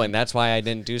know, and that's why I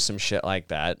didn't do some shit like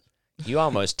that. You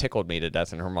almost tickled me to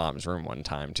death in her mom's room one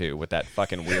time, too, with that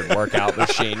fucking weird workout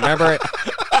machine. Remember it?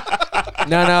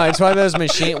 No, it's one of those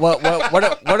machines. What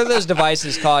are those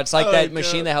devices called? It's like that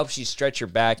machine that helps you stretch your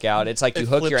back out. It's like you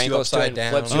hook your ankles to it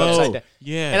and flips you upside down.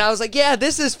 Yeah. And I was like, yeah,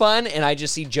 this is fun. And I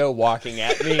just see Joe walking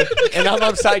at me, and I'm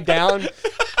upside down.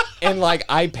 And, like,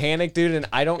 I panicked, dude, and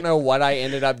I don't know what I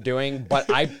ended up doing,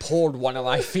 but I pulled one of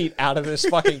my feet out of this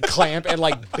fucking clamp and,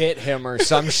 like, bit him or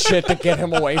some shit to get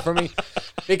him away from me.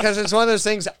 Because it's one of those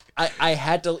things I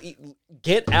had to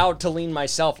get out to lean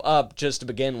myself up just to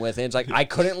begin with. And it's like I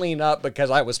couldn't lean up because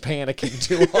I was panicking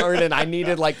too hard, and I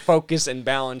needed, like, focus and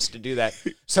balance to do that.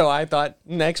 So I thought,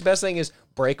 next best thing is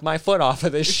break my foot off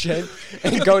of this shit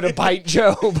and go to bite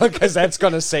Joe because that's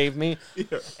going to save me. Yeah.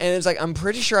 And it's like, I'm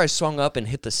pretty sure I swung up and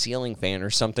hit the ceiling fan or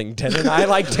something, didn't I?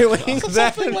 Like doing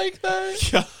that. Something like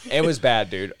that. Yeah. It was bad,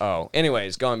 dude. Oh,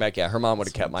 anyways, going back, yeah, her mom would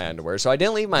have kept my underwear. So I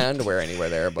didn't leave my underwear anywhere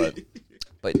there, but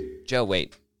Joe,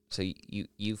 wait. So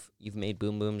you've made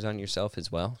boom booms on yourself as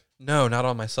well? No, not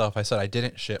on myself. I said I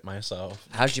didn't shit myself.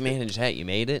 How'd you manage that? You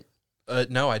made it?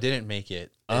 No, I didn't make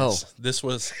it. Oh.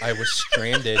 I was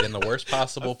stranded in the worst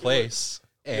possible place.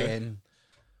 And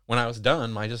when I was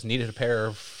done, I just needed a pair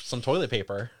of some toilet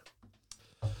paper.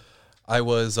 I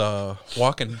was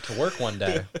walking to work one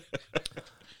day.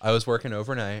 I was working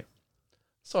overnight.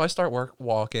 So I start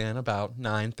walking about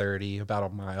 9:30, about a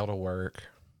mile to work.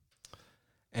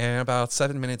 And about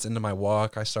 7 minutes into my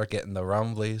walk, I start getting the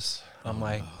rumblies. I'm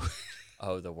like...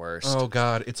 Oh, the worst. Oh,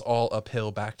 God, it's all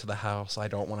uphill back to the house. I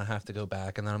don't want to have to go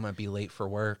back, and then I'm going to be late for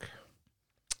work.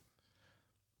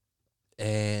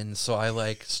 And so I,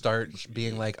 like, start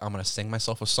being like, I'm going to sing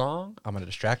myself a song. I'm going to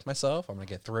distract myself. I'm going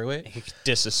to get through it. You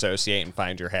disassociate and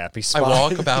find your happy spot. I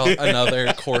walk about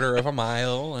another quarter of a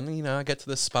mile, and, I get to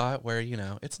this spot where,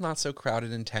 it's not so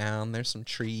crowded in town. There's some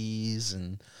trees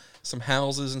and some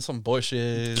houses and some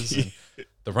bushes. And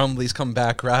the rumblies come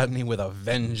back riding me with a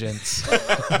vengeance.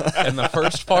 And the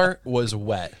first fart was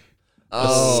wet.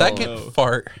 The second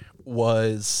fart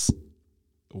was...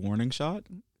 A warning shot?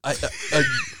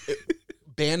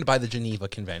 Banned by the Geneva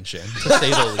Convention, to say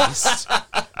the least.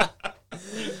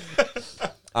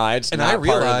 It's and not I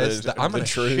realized part that I'm going to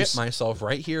truce. shit myself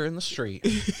right here in the street.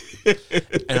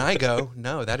 And I go,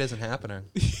 no, that isn't happening.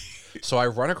 So I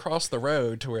run across the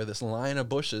road to where this line of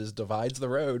bushes divides the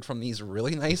road from these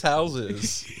really nice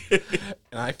houses.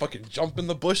 And I fucking jump in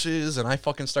the bushes, and I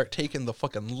fucking start taking the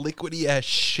fucking liquidy ass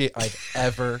shit I've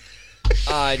ever...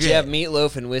 Did you have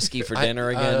meatloaf and whiskey for dinner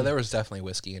again? There was definitely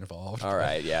whiskey involved. All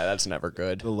right, yeah, that's never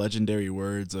good. The legendary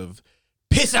words of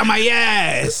piss on my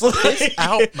ass. Piss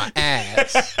out my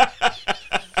ass.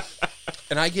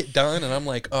 And I get done, and I'm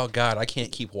like, oh, God, I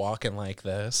can't keep walking like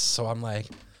this. So I'm like,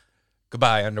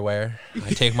 goodbye, underwear.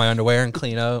 I take my underwear and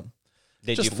clean up.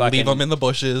 Did Just you fucking leave them in the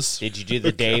bushes. Did you do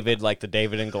the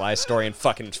David and Goliath story and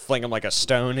fucking fling them like a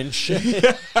stone and shit?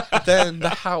 Then the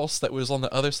house that was on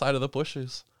the other side of the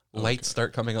bushes, lights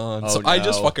start coming on. Oh, So I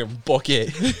just no. fucking book it.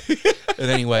 And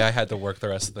anyway, I had to work the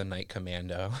rest of the night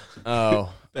commando.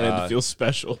 Oh. That had to feel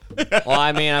special. Well,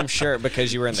 I mean, I'm sure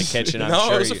because you were in the kitchen. I'm no,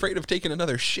 sure I was afraid of taking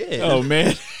another shit. Oh,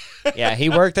 man. Yeah, he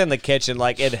worked in the kitchen.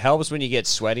 Like, it helps when you get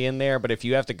sweaty in there, but if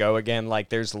you have to go again, like,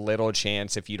 there's little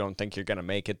chance if you don't think you're going to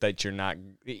make it that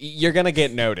you're going to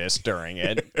get noticed during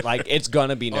it. Like, it's going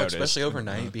to be noticed. Especially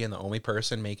overnight, being the only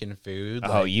person making food.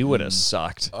 Oh, you would have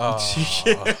sucked. Oh.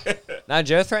 Now,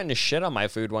 Joe threatened to shit on my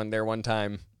food one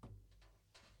time.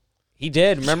 He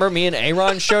did. Remember, me and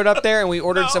Aaron showed up there and we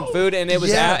ordered some food, and it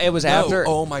was after.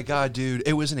 Oh my god, dude!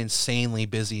 It was an insanely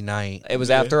busy night. It was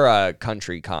after a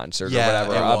country concert or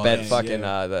whatever, it up at was, fucking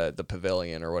the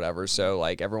pavilion or whatever. So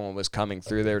like everyone was coming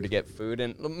through there to get food,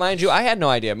 and mind you, I had no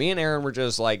idea. Me and Aaron were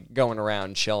just like going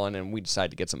around chilling, and we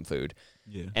decided to get some food.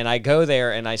 Yeah. And I go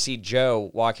there and I see Joe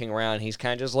walking around. He's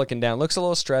kind of just looking down, looks a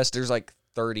little stressed. There's like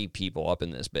 30 people up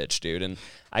in this bitch, dude. And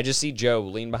I just see Joe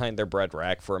lean behind their bread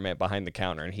rack for a minute behind the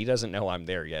counter, and he doesn't know I'm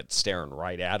there yet, staring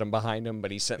right at him behind him,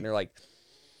 but he's sitting there like,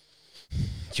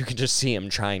 you can just see him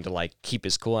trying to like keep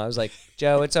his cool. I was like,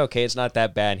 Joe, it's okay. It's not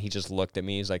that bad. And he just looked at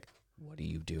me. He's like, what are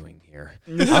you doing here?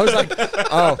 I was like,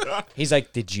 oh. He's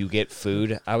like, did you get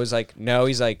food? I was like, no.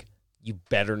 He's like, you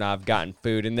better not have gotten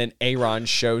food. And then Aaron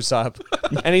shows up,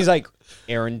 and he's like,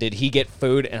 Aaron, did he get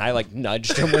food? And I like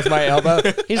nudged him with my elbow.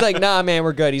 He's like, nah, man,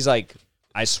 we're good. He's like,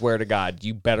 I swear to God,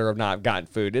 you better have not gotten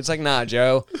food. It's like, nah,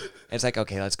 Joe. It's like,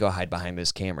 okay, let's go hide behind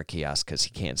this camera kiosk because he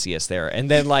can't see us there.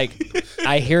 And then like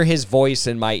I hear his voice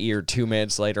in my ear 2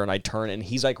 minutes later, and I turn, and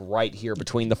he's like right here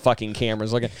between the fucking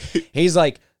cameras looking. He's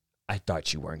like, I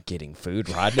thought you weren't getting food,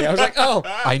 Rodney. I was like, oh.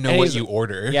 I know what you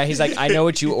ordered. Yeah, he's like, I know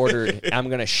what you ordered. I'm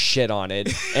going to shit on it.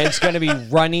 And it's going to be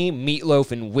runny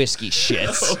meatloaf and whiskey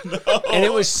shits. Oh, no. And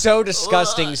it was so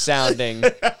disgusting sounding.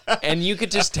 And you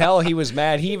could just tell he was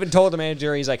mad. He even told the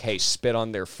manager, he's like, hey, spit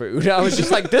on their food. I was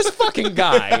just like, this fucking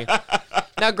guy.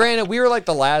 Now, granted, we were like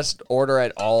the last order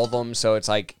at all of them. So it's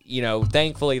like, you know,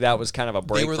 thankfully that was kind of a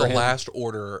break They were for the him. last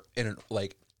order in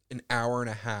like an hour and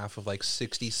a half of like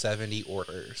 60, 70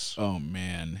 orders. Oh,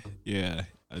 man. Yeah.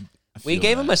 I We feel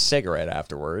gave that. him a cigarette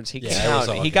afterwards. He, Yeah, came it was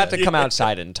out, all he got good. to come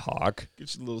outside and talk.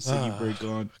 Get your little ciggy break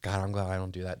on. God, I'm glad I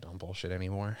don't do that dumb bullshit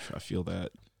anymore. I feel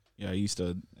that. Yeah, I used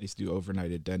to do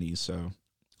overnight at Denny's, so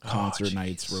concert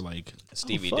nights were like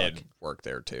Stevie oh, fuck. did work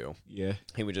there too. Yeah.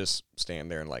 He would just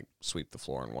stand there and like sweep the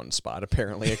floor in one spot,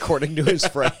 apparently, according to his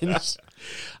friends.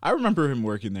 I remember him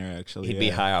working there actually. He'd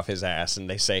be high off his ass, and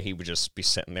they say he would just be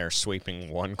sitting there sweeping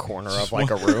one corner of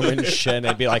like a room and shit. And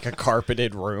it'd be like a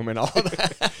carpeted room and all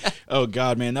that. Oh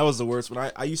God, man, that was the worst.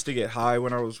 When I used to get high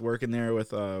when I was working there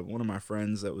with one of my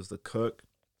friends that was the cook,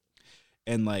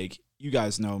 and like you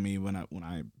guys know me when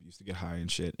I used to get high and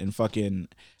shit, and fucking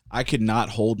I could not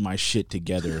hold my shit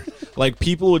together. Like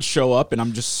people would show up, and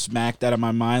I'm just smacked out of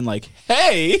my mind. Like,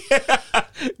 hey,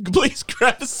 please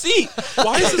grab a seat.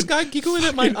 Why is this guy giggling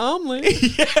at my omelet?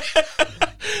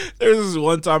 There was this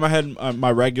one time I had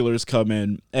my regulars come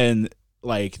in, and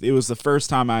like it was the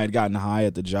first time I had gotten high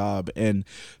at the job, and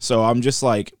so I'm just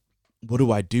like, what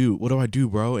do I do? What do I do,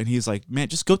 bro? And he's like, man,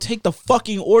 just go take the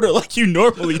fucking order like you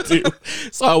normally do.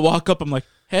 So I walk up, I'm like,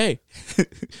 hey,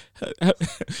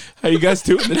 how you guys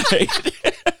doing today?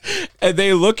 And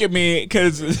they look at me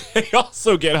because they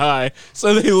also get high.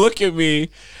 So they look at me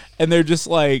and they're just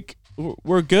like,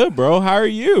 we're good, bro. How are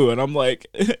you? And I'm like,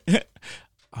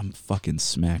 I'm fucking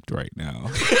smacked right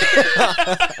now.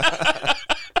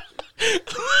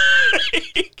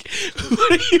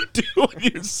 What do you do when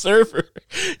your server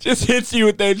just hits you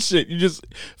with that shit? You just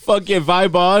fucking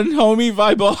vibe on, homie,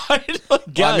 vibe on.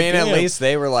 I mean, at least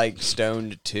they were like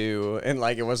stoned too, and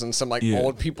like it wasn't some like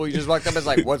old people you just walked up and was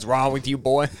like, "What's wrong with you,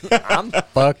 boy?" I'm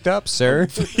fucked up, sir.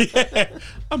 Yeah,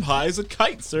 I'm high as a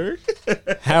kite, sir.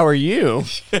 How are you?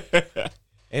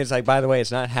 It's like, by the way,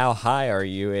 it's not how high are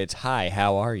you, it's hi,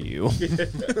 how are you?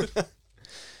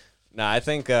 No, I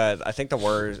think the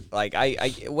word, like I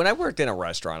when I worked in a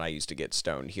restaurant, I used to get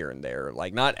stoned here and there,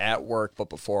 like not at work but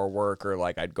before work, or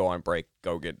like I'd go on break,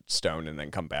 go get stoned, and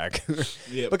then come back.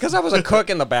 Yep. Because I was a cook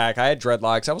in the back, I had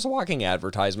dreadlocks, I was a walking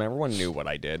advertisement, everyone knew what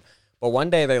I did. But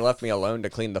one day they left me alone to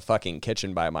clean the fucking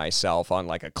kitchen by myself on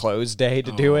like a closed day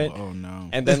to do it. Oh no!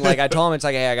 And then like I told them, it's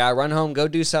like, hey, I gotta run home, go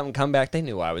do something, come back. They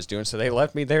knew what I was doing, so they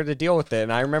left me there to deal with it.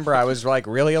 And I remember I was like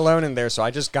really alone in there, so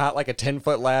I just got like a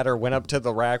 10-foot ladder, went up to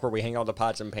the rack where we hang all the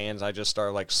pots and pans. I just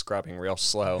started like scrubbing real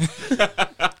slow.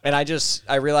 And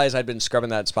I realized I'd been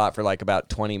scrubbing that spot for like about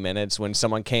 20 minutes when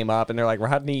someone came up and they're like,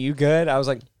 Rodney, you good? I was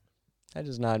like, I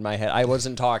just nodded my head. I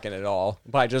wasn't talking at all,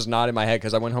 but I just nodded my head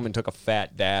because I went home and took a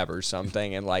fat dab or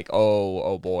something, and like,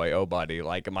 oh boy, oh buddy,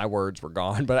 like my words were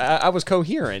gone, but I was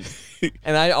coherent,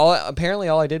 and apparently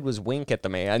all I did was wink at the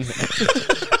man.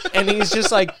 And he's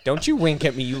just like, don't you wink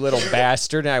at me, you little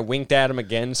bastard. And I winked at him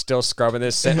again, still scrubbing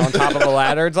this, sitting on top of a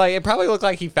ladder. It's like, it probably looked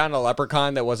like he found a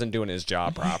leprechaun that wasn't doing his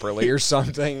job properly or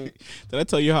something. Did I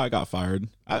tell you how I got fired?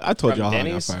 I told From you how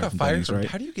Denny's? I got fired from Denny's, right?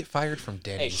 How do you get fired from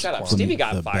Denny's? Hey, shut up. Kwame? Stevie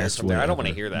got The fired best from there. I don't way want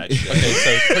to ever. hear that shit. Okay,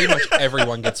 so pretty much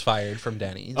everyone gets fired from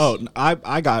Denny's. Oh,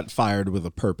 I got fired with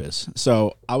a purpose.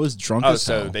 So I was drunk Oh, as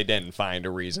so hell. they didn't find a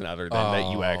reason other than that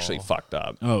you actually fucked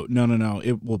up. Oh, no.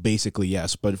 Well, basically,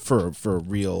 yes, but for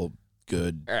real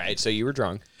good. All right, so you were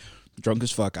drunk. Drunk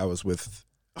as fuck. I was with,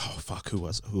 oh, fuck, who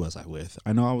was I with?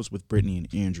 I know I was with Brittany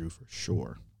and Andrew for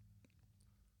sure.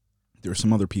 There were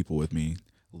some other people with me.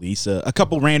 Lisa, a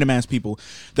couple random ass people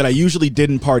that I usually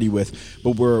didn't party with,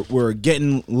 but we're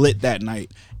getting lit that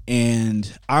night.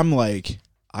 And I'm like,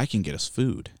 I can get us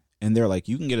food. And they're like,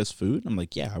 you can get us food? I'm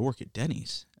like, yeah, I work at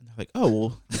Denny's. And they're like, oh,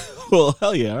 well, well,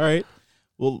 hell yeah, all right.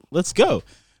 Well, let's go.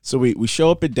 So we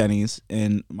show up at Denny's,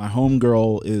 and my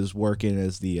homegirl is working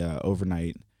as the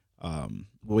overnight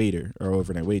waiter or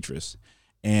overnight waitress.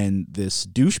 And this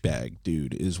douchebag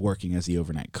dude is working as the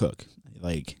overnight cook.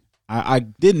 Like, I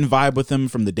didn't vibe with him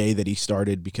from the day that he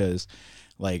started because,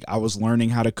 like, I was learning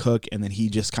how to cook, and then he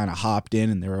just kind of hopped in,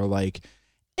 and they were like,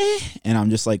 and I'm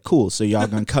just like, cool, so y'all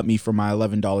gonna cut me for my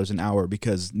 $11 an hour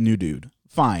because new dude.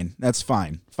 Fine, that's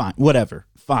fine, whatever,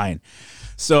 fine.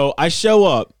 So I show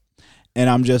up, and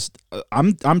I'm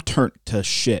turned to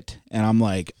shit, and I'm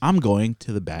like, I'm going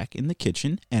to the back in the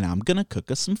kitchen, and I'm gonna cook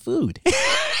us some food.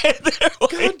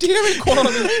 God damn it,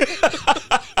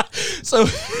 Kwame. So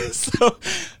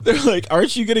they're like,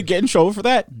 aren't you gonna get in trouble for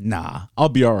that? Nah, I'll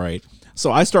be all right.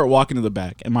 So I start walking to the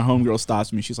back, and my homegirl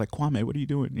stops me. She's like, Kwame, what are you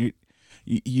doing?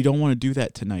 You don't want to do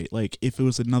that tonight. Like, if it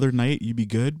was another night, you'd be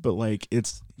good, but like,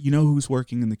 it's, you know who's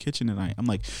working in the kitchen tonight. I'm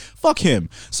like, fuck him.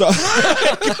 So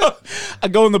I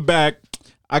go in the back.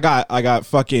 I got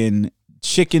fucking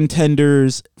chicken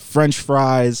tenders, French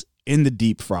fries in the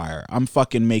deep fryer. I'm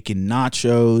fucking making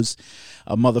nachos.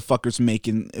 A motherfucker's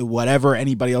making whatever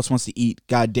anybody else wants to eat.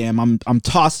 Goddamn, I'm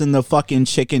tossing the fucking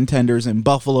chicken tenders in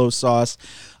buffalo sauce.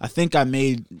 I think I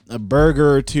made a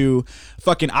burger or two.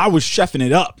 Fucking, I was chefing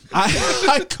it up.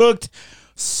 I cooked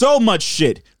so much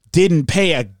shit. Didn't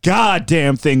pay a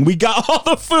goddamn thing. We got all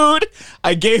the food.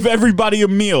 I gave everybody a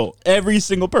meal. Every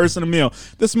single person a meal.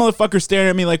 This motherfucker staring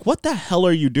at me like, what the hell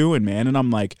are you doing, man? And I'm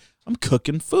like, I'm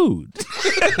cooking food.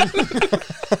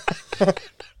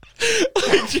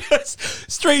 I just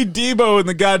straight Debo in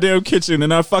the goddamn kitchen,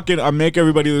 and I make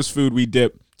everybody this food. We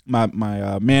dip. My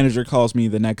manager calls me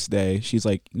the next day. She's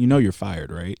like, you know you're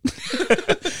fired, right?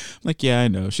 I'm like, yeah, I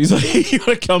know. She's like, you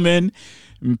want to come in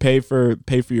and pay for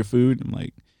your food? I'm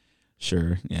like,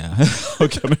 sure, yeah. I'll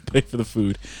come and pay for the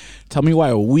food. Tell me why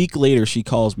a week later she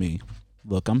calls me.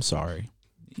 Look, I'm sorry.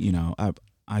 You know,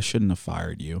 I shouldn't have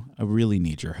fired you. I really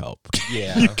need your help.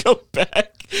 Yeah. You go back.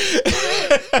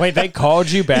 Wait, they called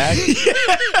you back?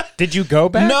 Yeah. Did you go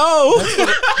back? No.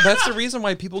 That's the reason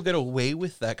why people get away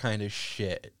with that kind of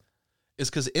shit. Is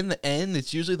because in the end,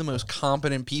 it's usually the most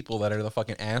competent people that are the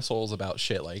fucking assholes about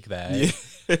shit like that.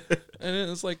 Yeah. And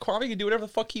it's like, Kwame can do whatever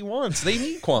the fuck he wants. They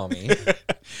need Kwame.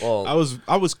 Well,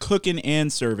 I was cooking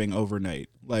and serving overnight.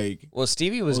 Like, well,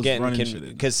 Stevie was running getting shit in.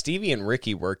 because Stevie and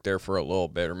Ricky worked there for a little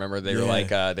bit. Remember, they were like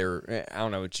they were, I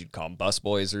don't know what you'd call them,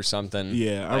 busboys or something.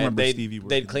 Yeah, I remember Stevie working.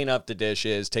 They'd clean up the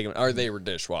dishes, take them, or they were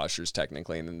dishwashers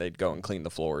technically, and then they'd go and clean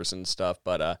the floors and stuff.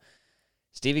 But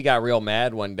Stevie got real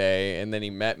mad one day, and then he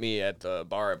met me at the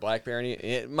bar at Black Bear.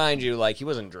 And mind you, like, he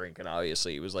wasn't drinking,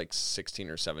 obviously. He was like 16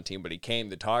 or 17, but he came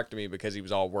to talk to me because he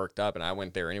was all worked up, and I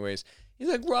went there anyways. He's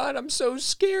like, Rod, I'm so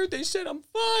scared. They said I'm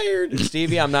fired. And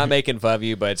Stevie, I'm not making fun of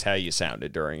you, but it's how you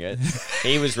sounded during it.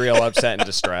 He was real upset and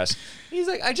distressed. He's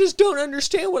like, I just don't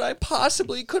understand what I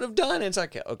possibly could have done. And it's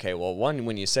like, okay, well, one,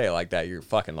 when you say it like that, you're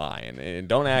fucking lying. And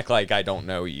don't act like I don't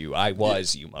know you. I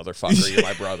was you, motherfucker. You're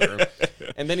my brother.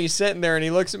 And then he's sitting there and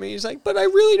he looks at me. He's like, but I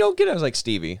really don't get it. I was like,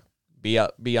 Stevie,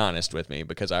 be honest with me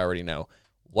because I already know.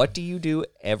 What do you do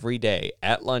every day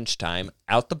at lunchtime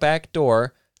out the back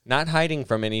door? Not hiding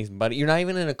from anybody. You're not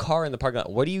even in a car in the parking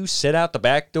lot. What do you sit out the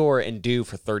back door and do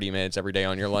for 30 minutes every day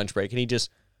on your lunch break? And he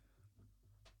just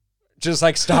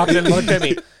like stopped and looked at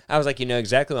me. I was like, you know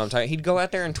exactly what I'm talking. He'd go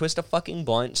out there and twist a fucking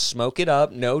blunt, smoke it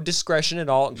up, no discretion at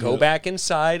all, go back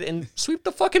inside and sweep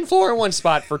the fucking floor in one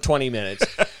spot for 20 minutes.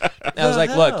 And I was like,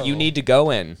 look, you need to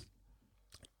go in.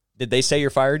 Did they say you're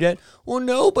fired yet? Well,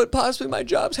 no, but possibly my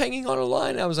job's hanging on a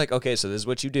line. I was like, okay, so this is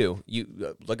what you do.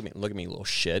 You look at me, little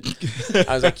shit.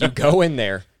 I was like, you go in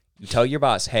there, Tell your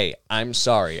boss, hey, I'm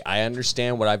sorry. I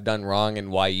understand what I've done wrong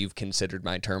and why you've considered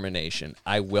my termination.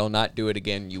 I will not do it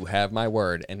again. You have my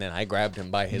word. And then I grabbed him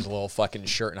by his little fucking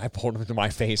shirt and I pulled him to my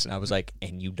face and I was like,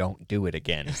 and you don't do it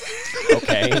again.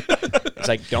 Okay? It's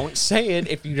like, don't say it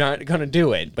if you're not going to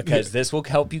do it because this will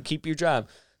help you keep your job.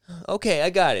 Okay,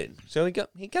 I got it. So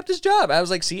he kept his job. I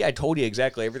was like, see, I told you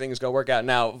exactly. Everything's going to work out.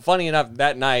 Now, funny enough,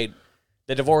 that night,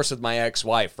 the divorce with my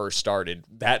ex-wife first started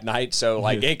that night, so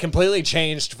like it completely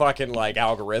changed fucking like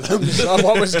algorithms of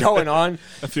what was going on.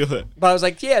 I feel it. But I was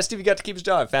like, yeah, Stevie got to keep his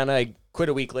job. Found out I quit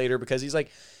a week later because he's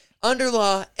like, under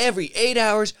law, every 8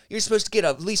 hours, you're supposed to get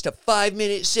at least a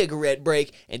 5-minute cigarette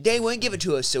break, and they wouldn't give it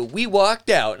to us, so we walked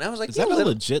out. And I was like, is that a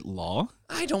legit law?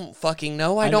 I don't fucking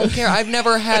know. I don't care. I've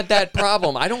never had that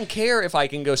problem. I don't care if I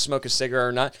can go smoke a cigarette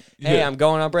or not. Hey, I'm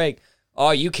going on break.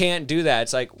 Oh, you can't do that.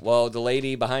 It's like, well, the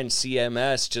lady behind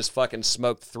CMS just fucking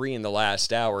smoked 3 in the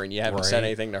last hour, and you haven't said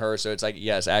anything to her. So it's like,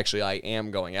 yes, actually, I am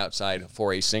going outside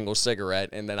for a single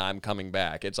cigarette, and then I'm coming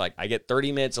back. It's like, I get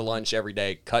 30 minutes of lunch every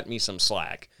day. Cut me some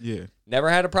slack. Yeah. Never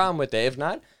had a problem with it. If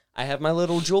not, I have my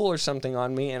little Juul or something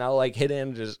on me, and I'll like hit it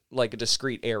in just like a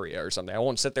discreet area or something. I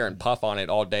won't sit there and puff on it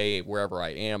all day wherever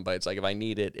I am, but it's like if I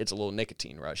need it, it's a little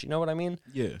nicotine rush. You know what I mean?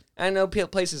 Yeah. I know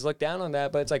places look down on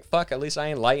that, but it's like, fuck, at least I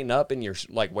ain't lighting up in your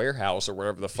like warehouse or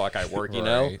wherever the fuck I work, you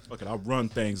know? Fucking, I'll run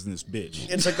things in this bitch.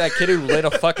 It's like that kid who lit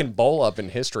a fucking bowl up in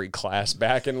history class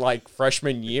back in like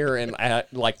freshman year, and I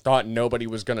like thought nobody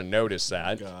was gonna notice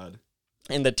that. God.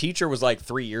 And the teacher was like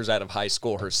 3 years out of high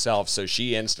school herself, so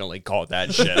she instantly called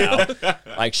that shit out.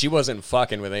 Like, she wasn't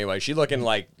fucking with anybody. She looking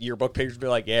like yearbook pictures be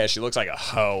like, yeah, she looks like a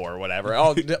hoe or whatever.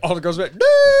 All the girls be like,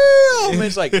 damn!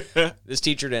 It's like, this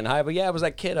teacher didn't hide. But yeah, it was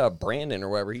that kid, Brandon or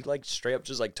whatever. He like straight up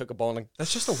just like took a ball and like,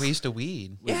 That's just a waste of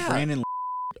weed. yeah. Brandon.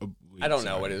 I don't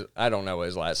know what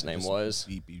his last name was.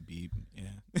 Beep, beep, beep.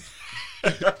 Yeah.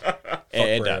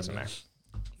 It doesn't matter.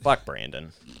 Fuck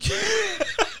Brandon.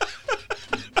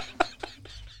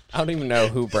 I don't even know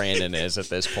who Brandon is at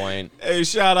this point. Hey,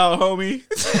 shout out, homie.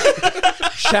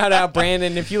 Shout out,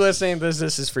 Brandon. If you listening to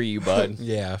this is for you, bud.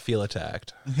 Yeah, feel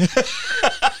attacked.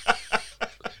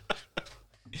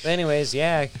 But anyways,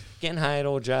 yeah, getting high at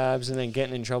old jobs and then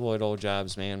getting in trouble at old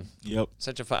jobs, man. Yep.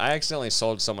 Such a fun. I accidentally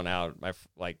sold someone out my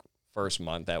like first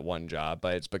month at one job,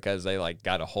 but it's because they like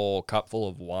got a whole cup full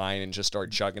of wine and just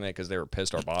started chugging it because they were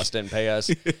pissed our boss didn't pay us.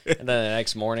 And then the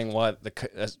next morning,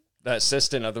 the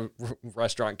assistant of the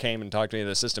restaurant came and talked to me, the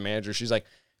assistant manager. She's like,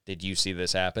 did you see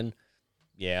this happen?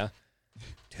 Yeah.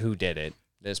 Who did it?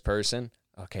 This person?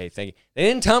 Okay, thank you. They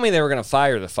didn't tell me they were going to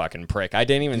fire the fucking prick. I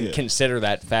didn't even consider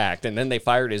that fact. And then they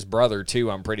fired his brother, too,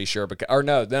 I'm pretty sure.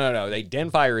 No. They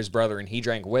didn't fire his brother, and he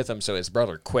drank with him, so his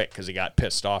brother quit because he got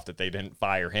pissed off that they didn't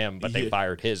fire him, but they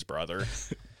fired his brother.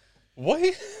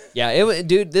 What? Yeah,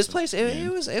 dude, this place,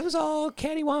 it was all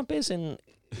cattywampus and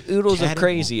oodles of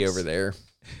crazy over there.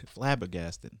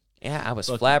 Flabbergasted. Yeah, I was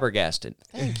flabbergasted.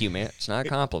 Thank you, man. It's not a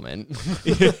compliment.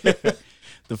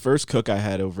 The first cook I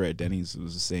had over at Denny's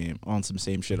was the same, on some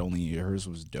same shit, only hers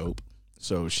was dope.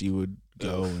 So she would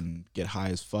go and get high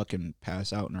as fuck and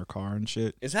pass out in her car and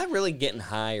shit. Is that really getting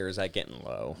high or is that getting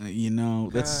low? You know,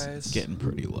 that's getting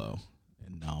pretty low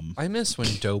and numb. I miss when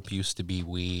dope used to be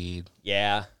weed.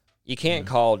 Yeah. You can't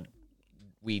call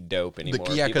weed dope anymore.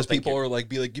 Yeah, because people are like,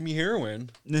 give me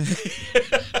heroin.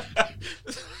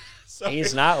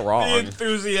 He's not wrong. The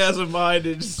enthusiasm mind,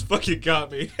 it just fucking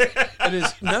got me.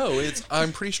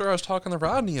 I'm pretty sure I was talking to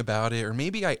Rodney about it, or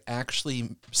maybe I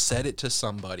actually said it to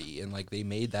somebody and like they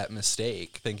made that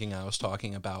mistake thinking I was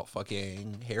talking about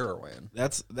fucking heroin.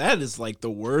 That is like the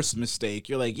worst mistake.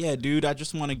 You're like, yeah, dude, I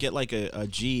just want to get like a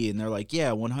G, and they're like, yeah,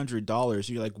 $100.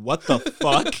 You're like, what the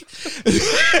fuck?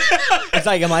 It's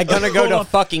like, am I gonna go to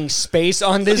fucking space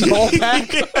on this whole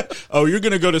pack? Oh, you're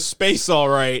gonna go to space, all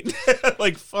right?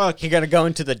 Like, fuck. You're gonna go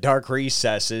into the dark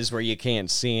recesses where you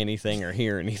can't see anything or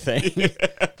hear anything.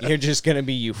 You're just gonna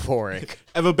be euphoric.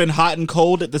 Ever been hot and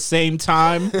cold at the same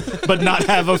time, but not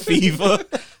have a fever?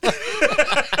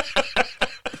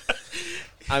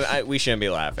 We shouldn't be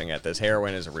laughing at this.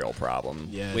 Heroin is a real problem.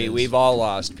 Yeah, we've all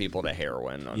lost people to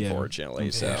heroin, unfortunately.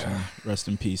 Yeah. So rest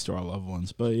in peace to our loved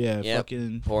ones. But yeah,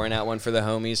 fucking pouring out one for the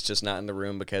homies, just not in the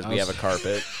room because we have a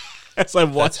carpet. As I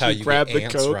watch how you grab the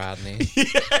ants, coke. Rodney.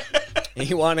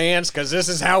 You want ants? Because this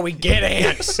is how we get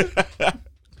ants.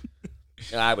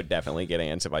 I would definitely get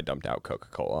ants if I dumped out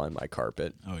Coca-Cola on my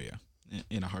carpet. Oh, yeah.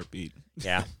 In a heartbeat.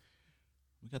 Yeah.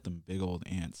 We got them big old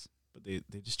ants, but they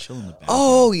just chill in the back.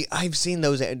 Oh, I've seen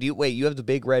those. Wait, you have the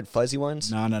big red fuzzy ones?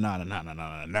 No. No?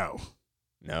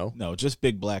 No, just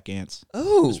big black ants.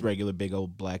 Oh. Just regular big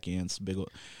old black ants.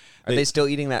 Are they still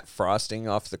eating that frosting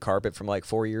off the carpet from like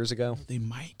 4 years ago? They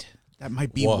might. That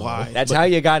might be Whoa. why. That's how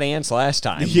you got ants last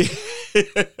time. Yeah.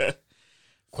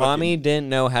 Kwame didn't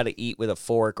know how to eat with a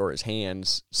fork or his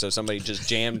hands, so somebody just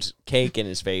jammed cake in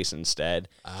his face instead.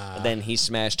 And then he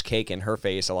smashed cake in her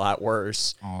face a lot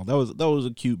worse. Oh, that was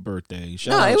a cute birthday.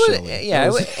 Shout No, out it was, Shelley. yeah.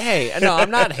 Hey, no,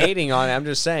 I'm not hating on it. I'm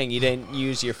just saying you didn't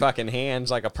use your fucking hands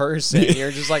like a person.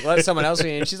 You're just like, let someone else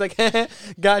eat. And she's like,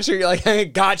 got you. You're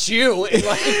like, got you. And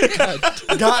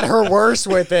like, got her worse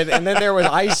with it. And then there was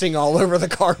icing all over the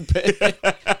carpet.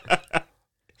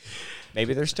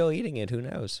 Maybe they're still eating it. Who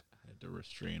knows? I had to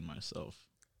restrain myself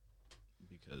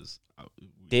because.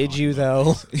 Did you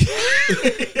though?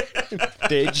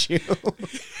 Did you?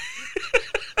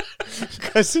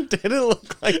 Because it didn't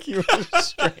look like you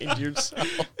restrained yourself.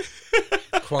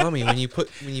 Kwame, when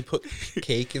you put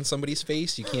cake in somebody's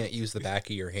face, you can't use the back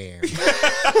of your hand.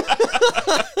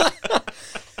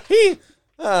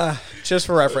 Just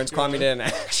for reference, Kwame didn't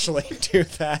actually do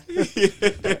that.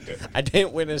 I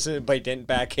didn't witness it, but he didn't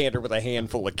backhand her with a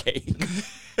handful of cake.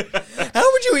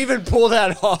 How would you even pull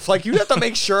that off? Like, you have to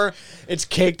make sure it's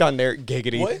caked on there.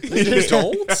 Giggity. What? You just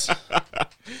don't?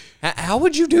 How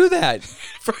would you do that?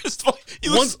 First of all,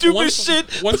 you look stupid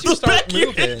shit. Once you start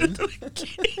moving.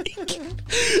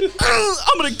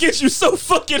 I'm gonna get you so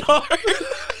fucking hard.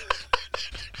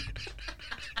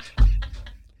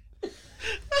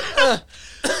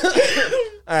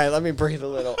 All right, let me breathe a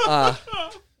little.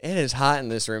 It is hot in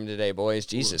this room today, boys.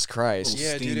 Jesus Christ.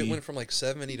 Yeah, dude, steamy. it went from like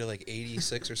 70 to like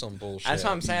 86 or some bullshit. That's what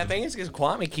I'm saying. I think it's because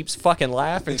Kwame keeps fucking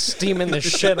laughing, steaming this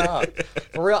shit up.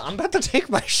 For real, I'm about to take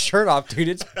my shirt off, dude.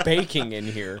 It's baking in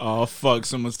here. Oh fuck!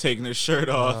 Someone's taking their shirt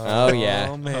off. Oh, yeah.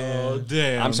 Oh, man. Oh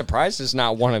damn! I'm surprised it's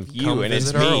not one of you, Come and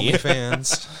it's visit our me.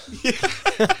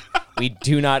 OnlyFans. We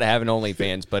do not have an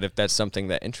OnlyFans, but if that's something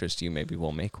that interests you, maybe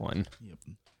we'll make one. Yep.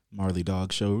 Marley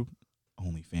Dog Show,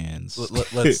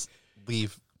 OnlyFans. Let's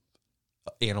leave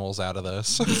animals out of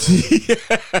this.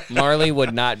 Marley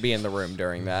would not be in the room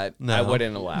during that. No, I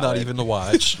wouldn't allow not it. even to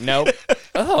watch. Nope.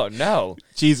 Oh, no.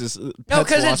 Jesus. No, pets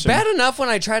because it's watching. bad enough when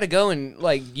I try to go and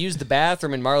like use the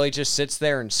bathroom and Marley just sits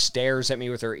there and stares at me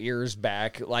with her ears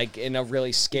back, like in a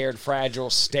really scared, fragile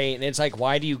state. And it's like,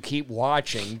 why do you keep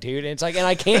watching, dude? And it's like, and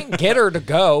I can't get her to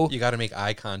go. You got to make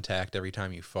eye contact every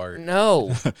time you fart.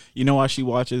 No. You know why she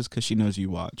watches? Because she knows you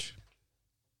watch.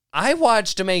 I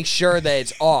watch to make sure that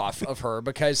it's off of her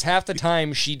because half the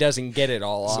time she doesn't get it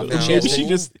all off. So And she has to- she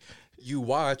just You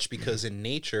watch because in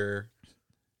nature,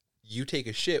 you take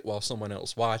a shit while someone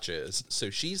else watches. So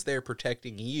she's there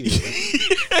protecting you.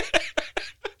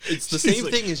 It's the same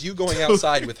like- thing as you going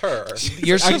outside with her.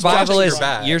 Your She's watching your survivalist,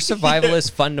 back. your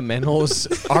survivalist fundamentals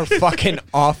are fucking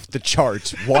off the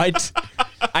charts. What?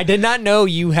 I did not know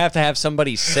you have to have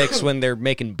somebody 6 when they're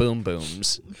making boom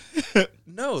booms.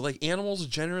 No, like animals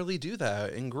generally do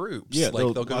that in groups. Yeah, like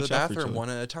they'll go to watch the out for each bathroom other. one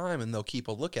at a time, and they'll keep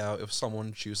a lookout if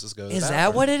someone chooses to go to the Is bathroom.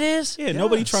 that what it is? yeah.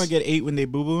 Nobody Yes. trying to get 8 when they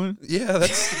boo booing. Yeah,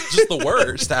 that's just the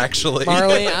worst, actually.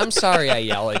 Marley, I'm sorry I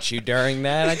yell at you during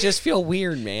that. I just feel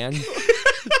weird, man.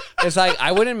 It's like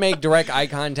I wouldn't make direct eye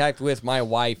contact with my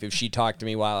wife if she talked to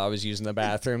me while I was using the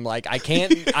bathroom. Like I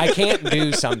can't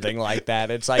do something like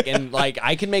that. It's like, and like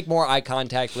I can make more eye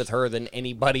contact with her than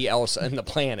anybody else on the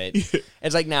planet.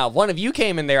 It's like, now if one of you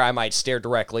came in there, I might stare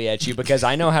directly at you because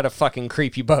I know how to fucking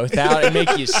creep you both out and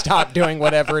make you stop doing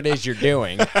whatever it is you're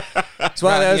doing. It's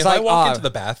one of those if like, I walk oh, into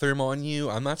the bathroom on you,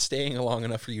 I'm not staying long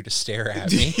enough for you to stare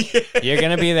at me. you're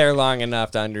gonna be there long enough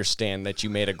to understand that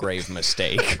you made a grave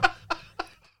mistake.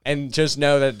 And just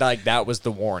know that like that was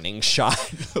the warning shot.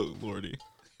 Oh lordy.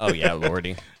 Oh yeah,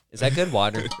 lordy. Is that good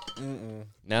water?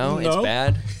 No, it's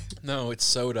bad. No, it's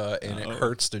soda, and it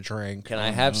hurts to drink. Can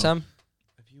I have some?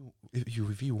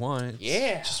 If you want, it's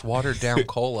Yeah. just watered down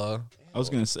cola. I was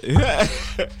gonna say.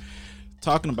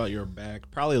 Talking about your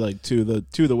back, probably like two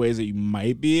of the ways that you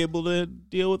might be able to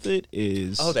deal with it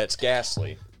is that's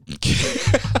ghastly.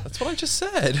 That's what I just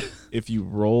said. if you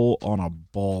roll on a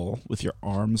ball with your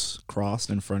arms crossed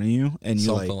in front of you and you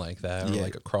Something like that, or yeah.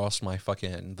 like across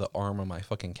the arm of my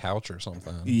fucking couch or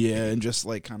something. yeah, and just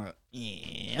like kind of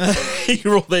you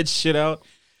roll that shit out.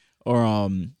 Or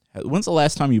when's the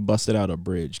last time you busted out a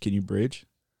bridge? Can you bridge?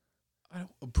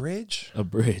 A bridge? A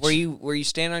bridge. Where you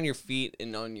stand on your feet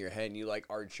and on your head and you like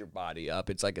arch your body up.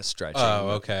 It's like a stretching.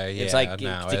 Oh, okay. Yeah, It's like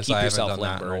no, to as keep I yourself haven't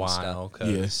done that in limber a and while stuff.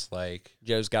 because, like,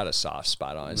 Joe's got a soft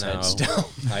spot on his no, head still.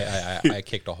 I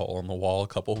kicked a hole in the wall a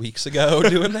couple weeks ago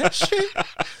doing that shit.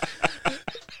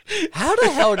 How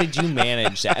the hell did you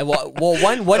manage that? Well,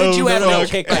 one, what did you have to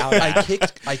kick out?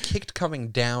 I kicked coming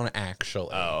down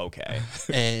actually. Oh, okay.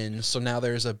 And so now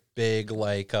there's a big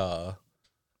like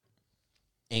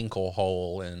ankle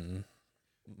hole in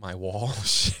my wall.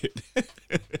 Shit.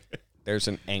 There's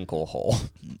an ankle hole.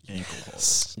 Ankle hole.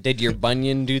 Did your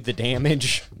bunion do the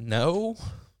damage? No,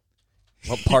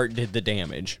 What part did the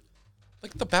damage?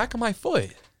 like the back of my foot,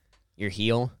 Your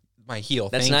heel? my heel.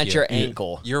 That's thank not you. your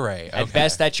ankle. You're right. Okay. At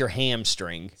best, that's your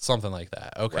hamstring. Something like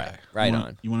that. Okay. Right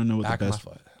on. You want to know what Back the of my best?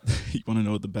 foot. You want to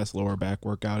know what the best lower back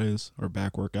workout is, or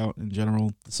back workout in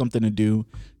general? Something to do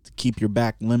to keep your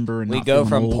back limber and We not go feeling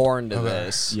from old. porn to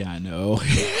this. Yeah, I know.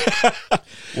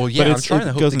 Well, yeah, But I'm trying to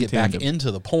it hope goes to in get back tandem. into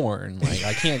the porn. Like,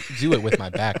 I can't do it with my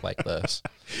back like this.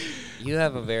 You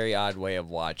have a very odd way of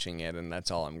watching it, and that's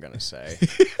all I'm going to say.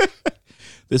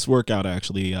 This workout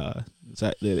actually,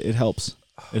 it helps.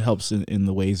 It helps in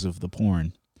the ways of the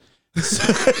porn.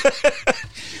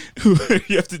 What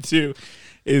you have to do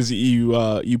is you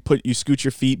scoot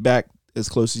your feet back as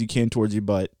close as you can towards your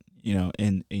butt,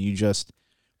 and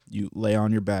you lay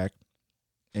on your back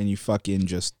and you fucking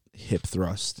just hip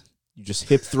thrust. You just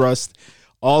hip thrust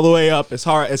all the way up as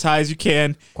high as you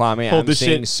can. Kwame, Hold I'm the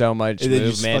seeing shit, so much and then you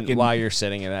just movement fucking- while you're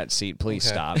sitting in that seat. Please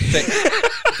stop.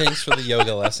 Thanks for the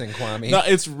yoga lesson, Kwame. No,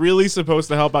 it's really supposed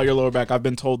to help out your lower back. I've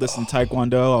been told this in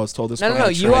Taekwondo. I was told this. No, by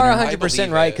a you are trainer. 100%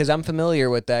 believe right it. because I'm familiar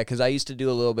with that because I used to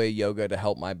do a little bit of yoga to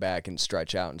help my back and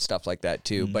stretch out and stuff like that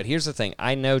too. But here's the thing.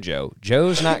 I know Joe.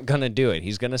 Joe's not going to do it.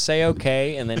 He's going to say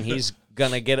okay, and then he's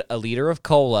going to get a liter of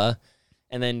cola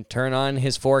and then turn on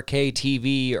his 4K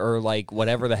TV or like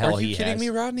whatever the hell Are you he kidding has. me,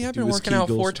 Rodney? I've Do been his working out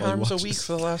Kegels 4 while he times a week watches.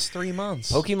 for the last 3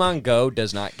 months. Pokemon Go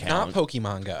does not count. Not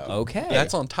Pokemon Go. Okay.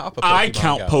 That's on top of Pokemon I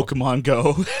count Go. Pokemon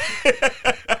Go.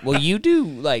 Well, you do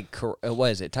like,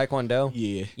 what is it, Taekwondo?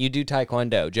 Yeah. You do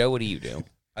Taekwondo. Joe, what do you do?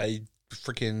 I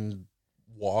freaking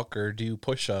walk or do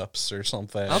push-ups or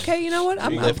something. Okay, you know what?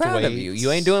 I'm Lift proud of you. weights.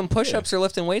 You ain't doing push-ups or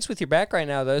lifting weights with your back right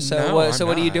now, though. So, No, what, I'm so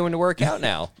what are you not. doing to work out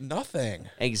now? Nothing.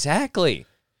 Exactly.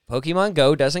 Pokemon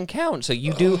Go doesn't count, so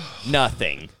you do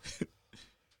nothing.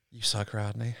 You suck,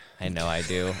 Rodney. I know I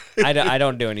do. I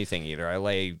don't do anything either. I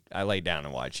lay down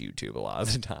and watch YouTube a lot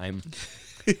of the time.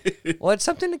 Well, it's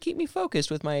something to keep me focused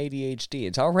with my ADHD.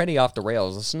 It's already off the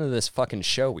rails. Listen to this fucking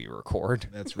show we record.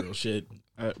 That's real shit.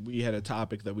 We had a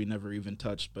topic that we never even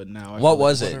touched, but now What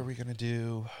was What it? are we going to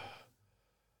do?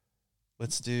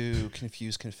 Let's do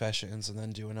Confused Confessions and then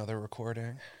do another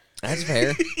recording. That's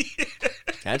fair.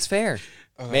 That's fair.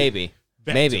 Maybe.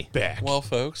 Maybe. back. Well,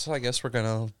 folks, I guess we're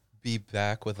going to be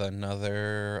back with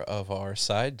another of our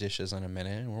side dishes in a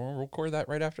minute. And we'll record that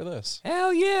right after this.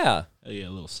 Hell yeah. Oh, yeah, a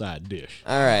little side dish.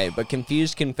 All right, but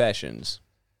confused confessions.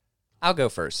 I'll go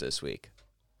first this week.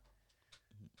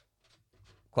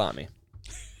 Kwame.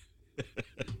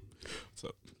 What's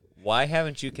up? Why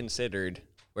haven't you considered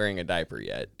wearing a diaper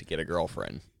yet to get a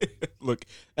girlfriend? Look,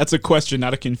 that's a question,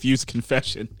 not a confused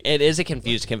confession. It is a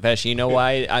confused confession. You know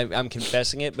why I'm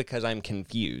confessing it? Because I'm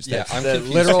confused. Yeah, That's I'm the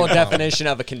confused literal too. definition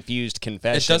of a confused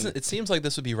confession. It seems like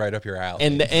this would be right up your alley.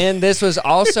 And this was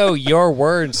also your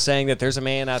words saying that there's a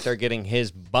man out there getting his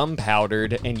bum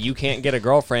powdered and you can't get a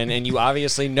girlfriend and you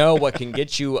obviously know what can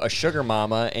get you a sugar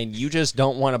mama and you just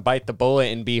don't want to bite the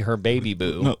bullet and be her baby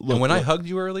boo. No, and when I hugged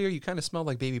you earlier, you kind of smelled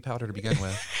like baby powder to begin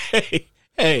with.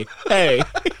 hey.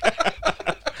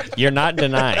 You're not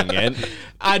denying it.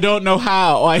 I don't know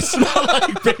how I smell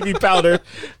like baby powder.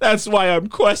 That's why I'm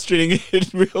questioning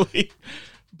it, really.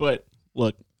 But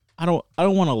look, I don't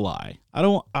want to lie.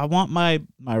 I want my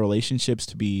relationships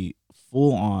to be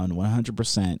full on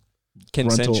 100%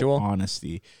 Consensual? frontal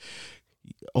honesty.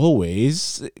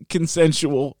 Always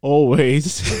consensual,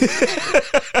 always.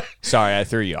 Sorry, I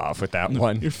threw you off with that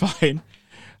one. You're fine.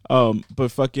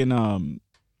 But fucking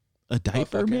a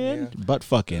diaper, fucking, man. yeah. Butt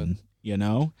fucking,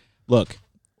 Look,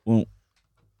 well,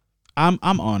 I'm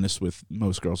honest with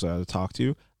most girls that I talk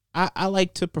to. I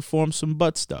like to perform some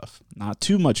butt stuff. Not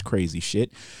too much crazy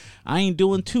shit. I ain't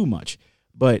doing too much.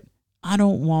 But I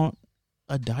don't want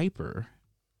a diaper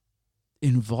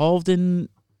involved in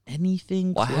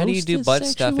anything. Well, how do you close do to butt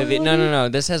stuff? If it, sexuality? no.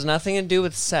 This has nothing to do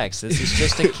with sex. This is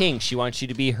just a kink. She wants you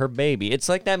to be her baby. It's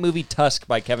like that movie Tusk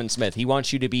by Kevin Smith. He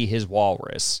wants you to be his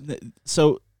walrus.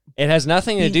 So It has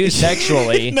nothing to do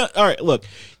sexually. No, all right, look,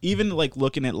 even like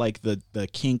looking at like the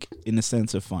kink in the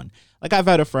sense of fun. Like I've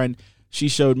had a friend, she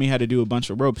showed me how to do a bunch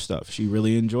of rope stuff. She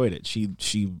really enjoyed it.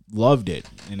 She loved it,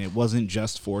 and it wasn't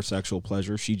just for sexual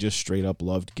pleasure. She just straight up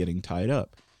loved getting tied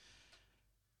up.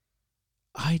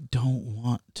 I don't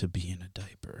want to be in a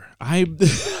diaper.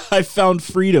 I found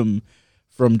freedom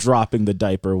from dropping the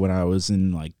diaper when I was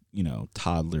in like,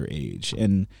 toddler age.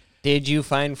 And Did you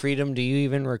find freedom? Do you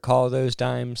even recall those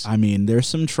times? I mean, there's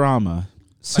some trauma.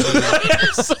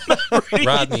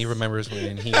 Rodney remembers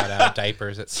when he got out of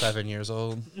diapers at 7 years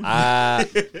old, No,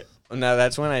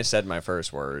 that's when I said my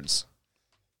first words.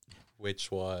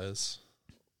 which was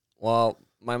Well,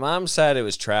 My mom said it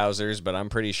was trousers, but I'm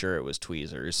pretty sure it was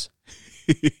tweezers.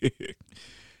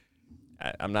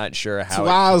 I'm not sure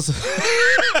how.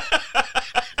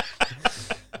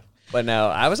 But no,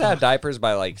 I was out of diapers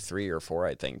by like 3 or 4,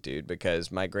 I think, dude, because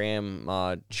my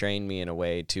grandma trained me in a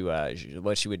way to,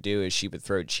 what she would do is she would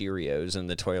throw Cheerios in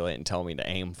the toilet and tell me to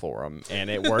aim for them. And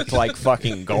it worked like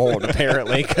fucking gold,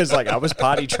 apparently, because like I was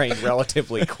potty trained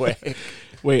relatively quick.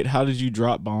 Wait, how did you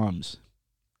drop bombs?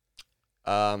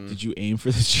 Did you aim for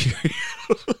the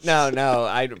Cheerios? No,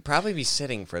 I'd probably be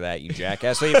sitting for that, you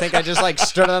jackass. What, you think I just like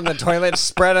stood on the toilet,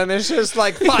 spread them, it's just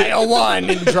like fire one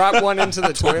and drop one into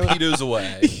the toilet? Torpedoes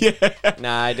away. Yeah.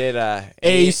 Nah, I did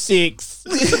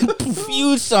A6.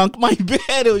 You sunk my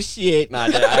bed, oh shit. Nah,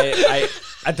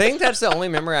 I think that's the only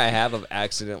memory I have of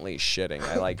accidentally shitting.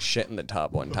 I like shit in the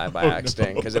tub one time by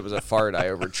accident because it was a fart I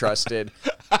overtrusted.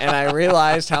 And I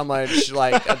realized how much,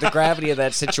 like, the gravity of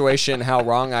that situation, how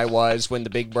wrong I was when the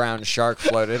big brown shark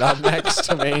floated up next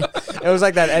to me. It was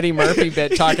like that Eddie Murphy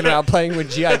bit talking about playing with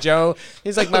G.I. Joe.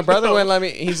 He's like, my brother wouldn't let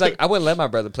me. He's like, I wouldn't let my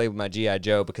brother play with my G.I.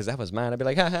 Joe because that was mine. I'd be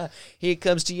like, haha, here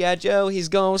comes G.I. Joe. He's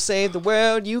going to save the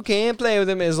world. You can't play with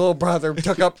him. His little brother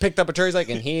picked up a tree. He's like,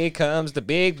 and here comes the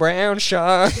big brown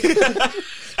shark.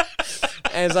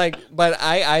 And it's like, but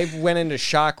I went into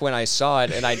shock when I saw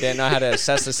it, and I didn't know how to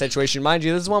assess the situation. Mind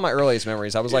you, this is one of my earliest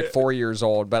memories. I was like 4 years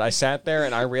old, but I sat there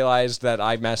and I realized that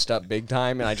I messed up big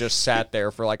time, and I just sat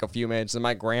there for like a few minutes, and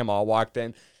my grandma walked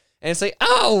in, and it's like,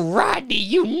 oh, Roddy,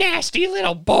 you nasty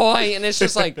little boy, and it's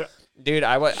just like, dude,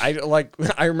 I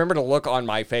remember the look on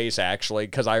my face actually,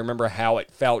 because I remember how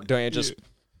it felt doing it.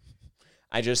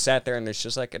 I just sat there and there's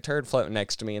just like a turd floating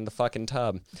next to me in the fucking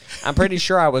tub. I'm pretty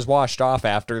sure I was washed off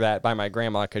after that by my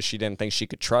grandma because she didn't think she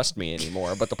could trust me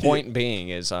anymore. But the point being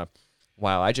is,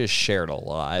 wow, I just shared a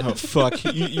lot. Oh, fuck.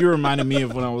 You reminded me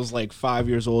of when I was like 5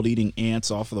 years old eating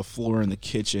ants off of the floor in the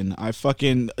kitchen. I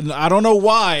don't know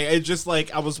why. It just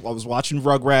like, I was watching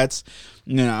Rugrats.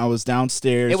 You know, I was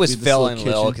downstairs. It was Phil and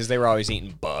Lil because they were always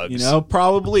eating bugs. You know,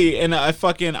 probably. And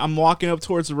I'm walking up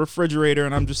towards the refrigerator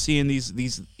and I'm just seeing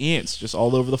these ants just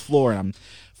all over the floor. And I'm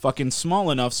fucking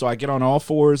small enough so I get on all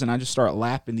fours and I just start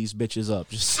lapping these bitches up.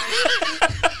 Just...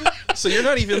 So you're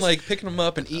not even like picking them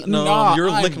up and eating Nah, them.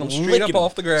 You're licking them straight up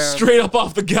off the ground. Straight up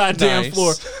off the goddamn Nice.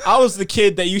 floor. I was the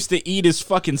kid that used to eat his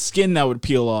fucking skin that would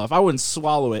peel off. I wouldn't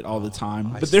swallow it all the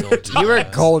time. But there were You were a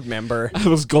gold member. I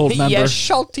was gold member. Yes,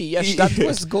 Shelty. Yes, that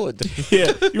was good.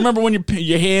 Yeah. You remember when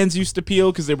your hands used to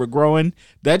peel because they were growing?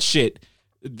 That shit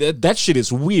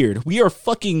is weird. We are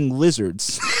fucking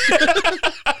lizards.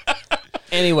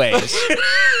 Anyways,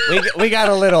 we got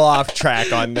a little off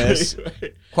track on this.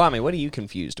 Kwame, what are you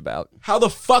confused about? How the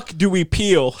fuck do we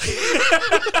peel?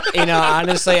 You know,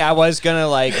 honestly, I was gonna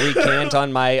like recant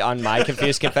on my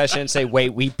confused confession and say,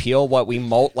 wait, we peel what we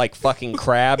molt like fucking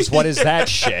crabs? What is that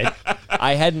shit?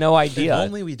 I had no idea. If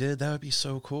only we did, that would be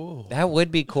so cool. That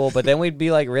would be cool, but then we'd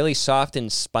be like really soft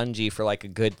and spongy for like a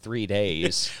good 3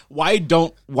 days. Why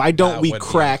don't we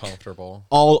crack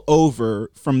all over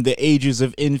from the ages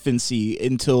of infancy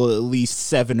until at least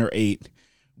 7 or 8,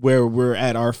 where we're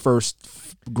at our first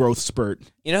growth spurt?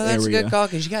 You know, that's area. a good call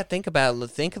because you got to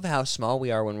think of how small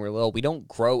we are when we're little. We don't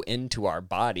grow into our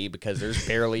body because there's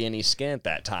barely any skin at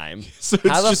that time. So it's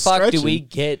how the just fuck stretching. do we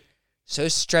get so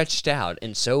stretched out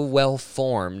and so well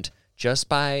formed just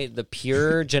by the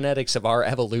pure genetics of our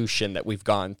evolution that we've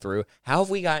gone through? How have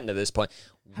we gotten to this point?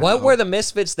 What were the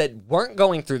misfits that weren't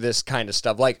going through this kind of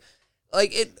stuff? Like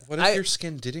it. What if your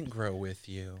skin didn't grow with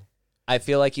you? I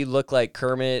feel like you look like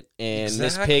Kermit and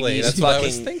Miss Piggy's That's what I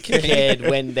was fucking thinking. kid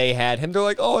when they had him. They're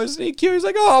like, oh, isn't he cute? He's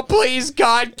like, oh, please,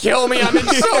 God, kill me. I'm in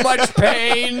so much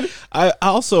pain. I'm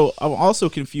also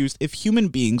confused. If human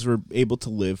beings were able to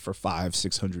live for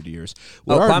 500-600 years,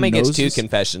 would our Kwame gets noses- 2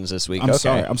 confessions this week.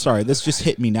 I'm sorry. This just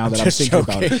hit me now that I'm thinking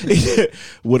about it.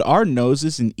 Would our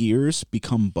noses and ears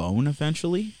become bone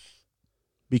eventually?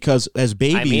 Because as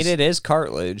babies, I mean, it is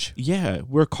cartilage. Yeah,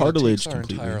 we're cartilage It takes our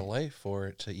completely. entire life for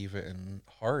it to even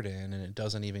harden, and it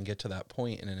doesn't even get to that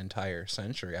point in an entire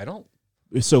century.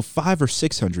 So 500 or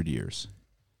 600 years.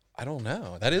 I don't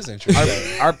know. That is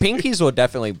interesting. Our pinkies will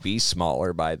definitely be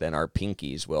smaller by then. Our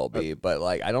pinkies will be, but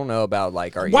like I don't know about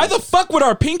like our. Why ears. the fuck would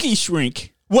our pinky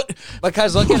shrink? What?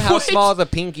 Because look at how What? small the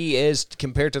pinky is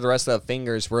compared to the rest of the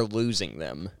fingers. We're losing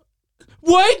them.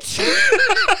 What?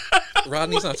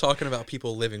 Rodney's not talking about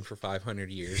people living for 500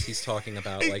 years. He's talking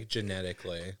about like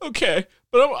genetically. Okay,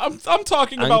 but I'm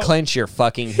talking about. Unclench your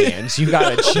fucking hands. You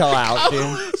gotta chill out, I dude.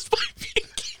 lost my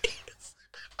pinkies.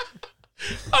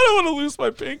 don't want to lose my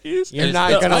pinkies. You're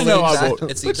not gonna I know lose. I won't.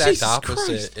 It's the But exact Jesus opposite.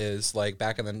 Christ. Is like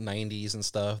back in the 90s and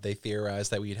stuff, they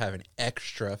theorized that we'd have an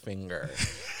extra finger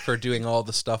for doing all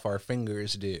the stuff our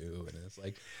fingers do. And it's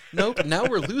like, nope, now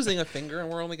we're losing a finger and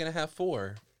we're only going to have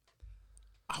 4.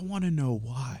 I want to know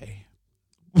why.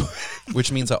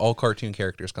 Which means that all cartoon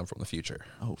characters come from the future.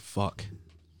 Oh, fuck.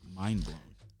 Mind blown.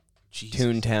 Jesus.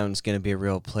 Toontown's gonna be a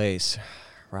real place.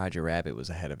 Roger Rabbit was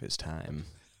ahead of his time.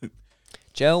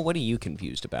 Joe, what are you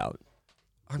confused about?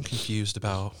 I'm confused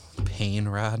about pain,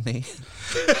 Rodney.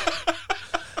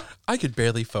 I could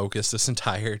barely focus this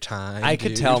entire time. I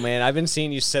could tell, man. I've been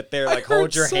seeing you sit there, like,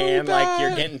 hold your hand, like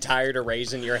you're getting tired of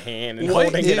raising your hand and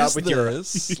holding it up with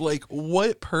this? Like,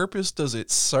 what purpose does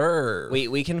it serve?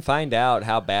 We can find out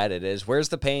how bad it is. Where's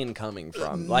the pain coming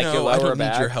from? Like No, your lower I don't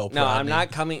back? need your help, No, I'm Rodney.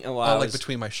 not coming. Well, Oh, like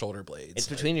between my shoulder blades. It's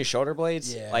between your shoulder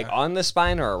blades? Yeah. Like on the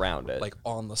spine or around it? like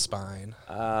on the spine.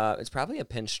 It's probably a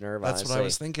pinched nerve, That's what I honestly.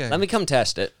 was thinking. Let me come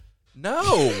test it.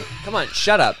 No. Come on,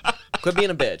 shut up. Quit being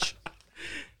a bitch.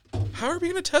 How are we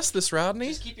going to test this, Rodney?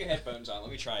 Just keep your headphones on. Let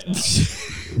me try it out.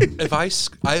 If I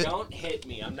Don't hit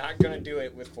me. I'm not going to do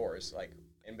it with force. Like,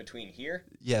 in between here,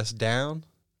 yes, down,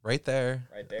 right there.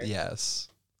 right there. Yes.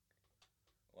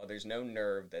 Well, there's no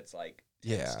nerve that's, like,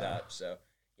 Yeah. tensed up. So,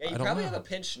 yeah, you I don't probably know. have a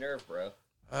pinched nerve, bro.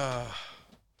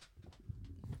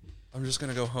 I'm just going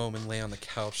to go home and lay on the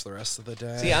couch the rest of the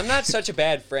day. See, I'm not such a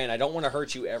bad friend. I don't want to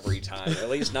hurt you every time. At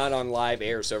least not on live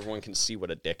air so everyone can see what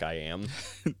a dick I am.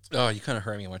 Oh, you kind of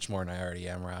hurt me much more than I already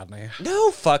am, Rodney. No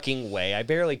fucking way. I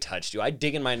barely touched you. I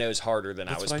dig in my nose harder than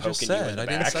That's I was what I poking just you said. in the I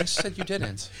back. just said you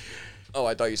didn't. Oh,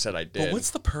 I thought you said I did. But what's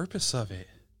the purpose of it?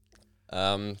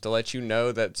 To let you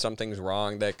know that something's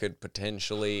wrong that could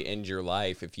potentially end your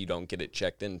life if you don't get it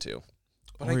checked into.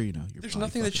 But Or, you know, you're there's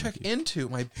probably nothing to fucking check with you. into.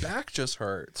 My back just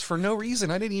hurts for no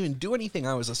reason. I didn't even do anything.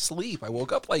 I was asleep. I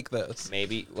woke up like this.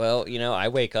 Maybe, well, you know, I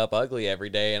wake up ugly every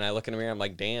day and I look in the mirror, I'm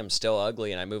like, damn, still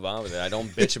ugly, and I move on with it. I don't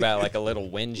bitch about it like a little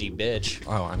whingy bitch.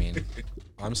 Oh, I mean,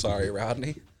 I'm sorry,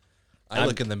 Rodney. I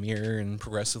look in the mirror and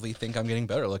progressively think I'm getting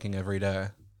better looking every day.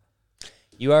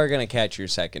 You are going to catch your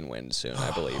second wind soon, I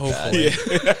believe Hopefully.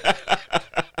 that.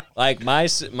 Like, my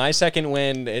second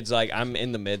wind, it's like I'm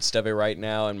in the midst of it right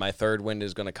now, and my third wind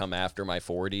is going to come after my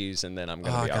 40s, and then I'm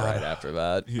going to be all right after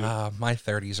that. My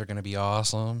 30s are going to be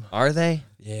awesome. Are they?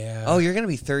 Yeah. Oh, you're going to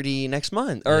be 30 next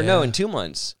month. Or no, in 2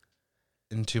 months.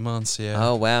 In 2 months, yeah.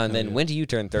 Oh, wow. And then when do you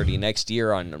turn 30? Next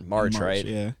year on March, right?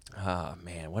 Yeah. Oh,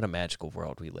 man, what a magical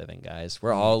world we live in, guys.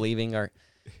 We're all leaving our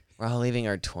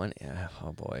 20.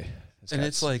 Oh, boy. And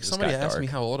it's like somebody asked me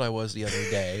how old I was the other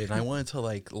day, and I wanted to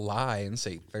like lie and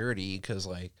say 30 because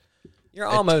like You're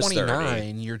at almost 29, 30.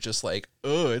 you're just like,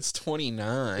 oh, it's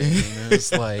 29. And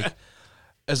it's like,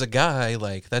 as a guy,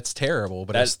 like that's terrible.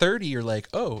 But as 30, you're like,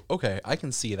 oh, okay, I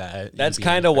can see that. That's you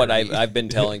being kind of what 30. I've been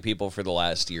telling people for the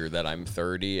last year, that I'm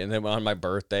 30. And then on my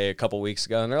birthday a couple weeks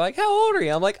ago, and they're like, how old are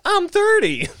you? I'm like, I'm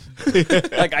 30.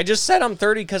 Like, I just said I'm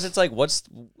 30 because it's like, what's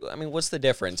the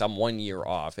difference? I'm 1 year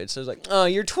off. It says like, oh,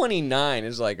 you're 29.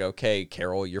 It's like, okay,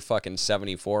 Carol, you're fucking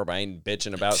 74, but I ain't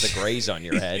bitching about the grays on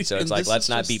your head. So it's And like, this let's is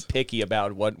not be just picky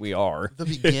about what we are. the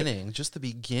beginning, just the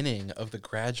beginning of the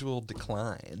gradual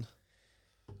decline.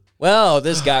 Well,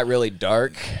 this got really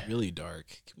dark. Really dark.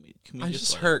 Can we I just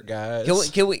just like- hurt, guys.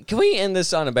 Can we end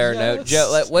this on a better note? Joe,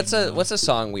 Yes. what's a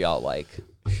song we all like?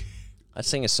 Let's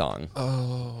sing a song.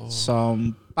 Oh,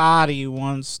 Somebody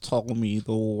once told me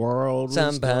the world was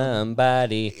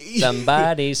Somebody.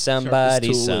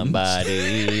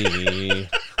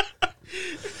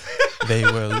 they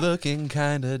were looking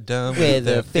kind of dumb With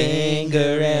a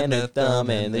finger and a thumb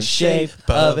in the shape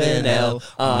of an L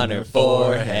on her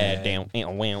forehead.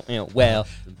 Well,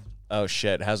 oh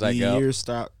shit, how's that the go? years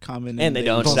stop coming And they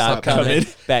don't stop coming.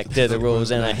 Back to the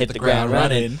rules, and I hit the ground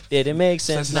running. Did it make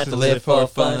sense not to live for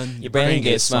fun? Your brain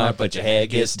gets smart, but your head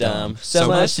gets dumb. So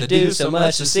much to do, so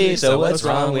much to see. So what's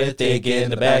wrong with digging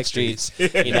the back streets?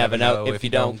 You never know if you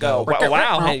don't go.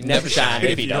 Wow, you never shine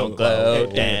if you don't glow.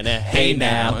 Dana, hey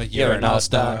now, you're an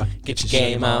all-star. Get your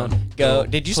game on. Go.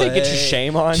 Did you say get your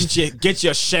shame on? Get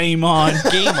your shame on.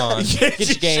 game on. Get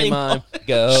your game on.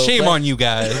 Go. Shame on you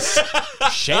guys.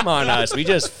 Shame on us. We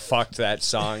just fucked that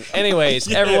song.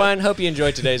 Anyways, everyone, hope you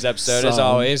enjoyed today's episode. As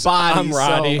always, I'm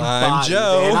Roddy. I'm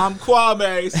Joe. And I'm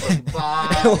Kwame.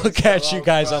 Somebody. We'll catch you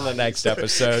guys on the next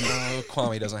episode.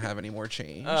 Kwame doesn't have any more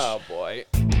change. Oh, boy.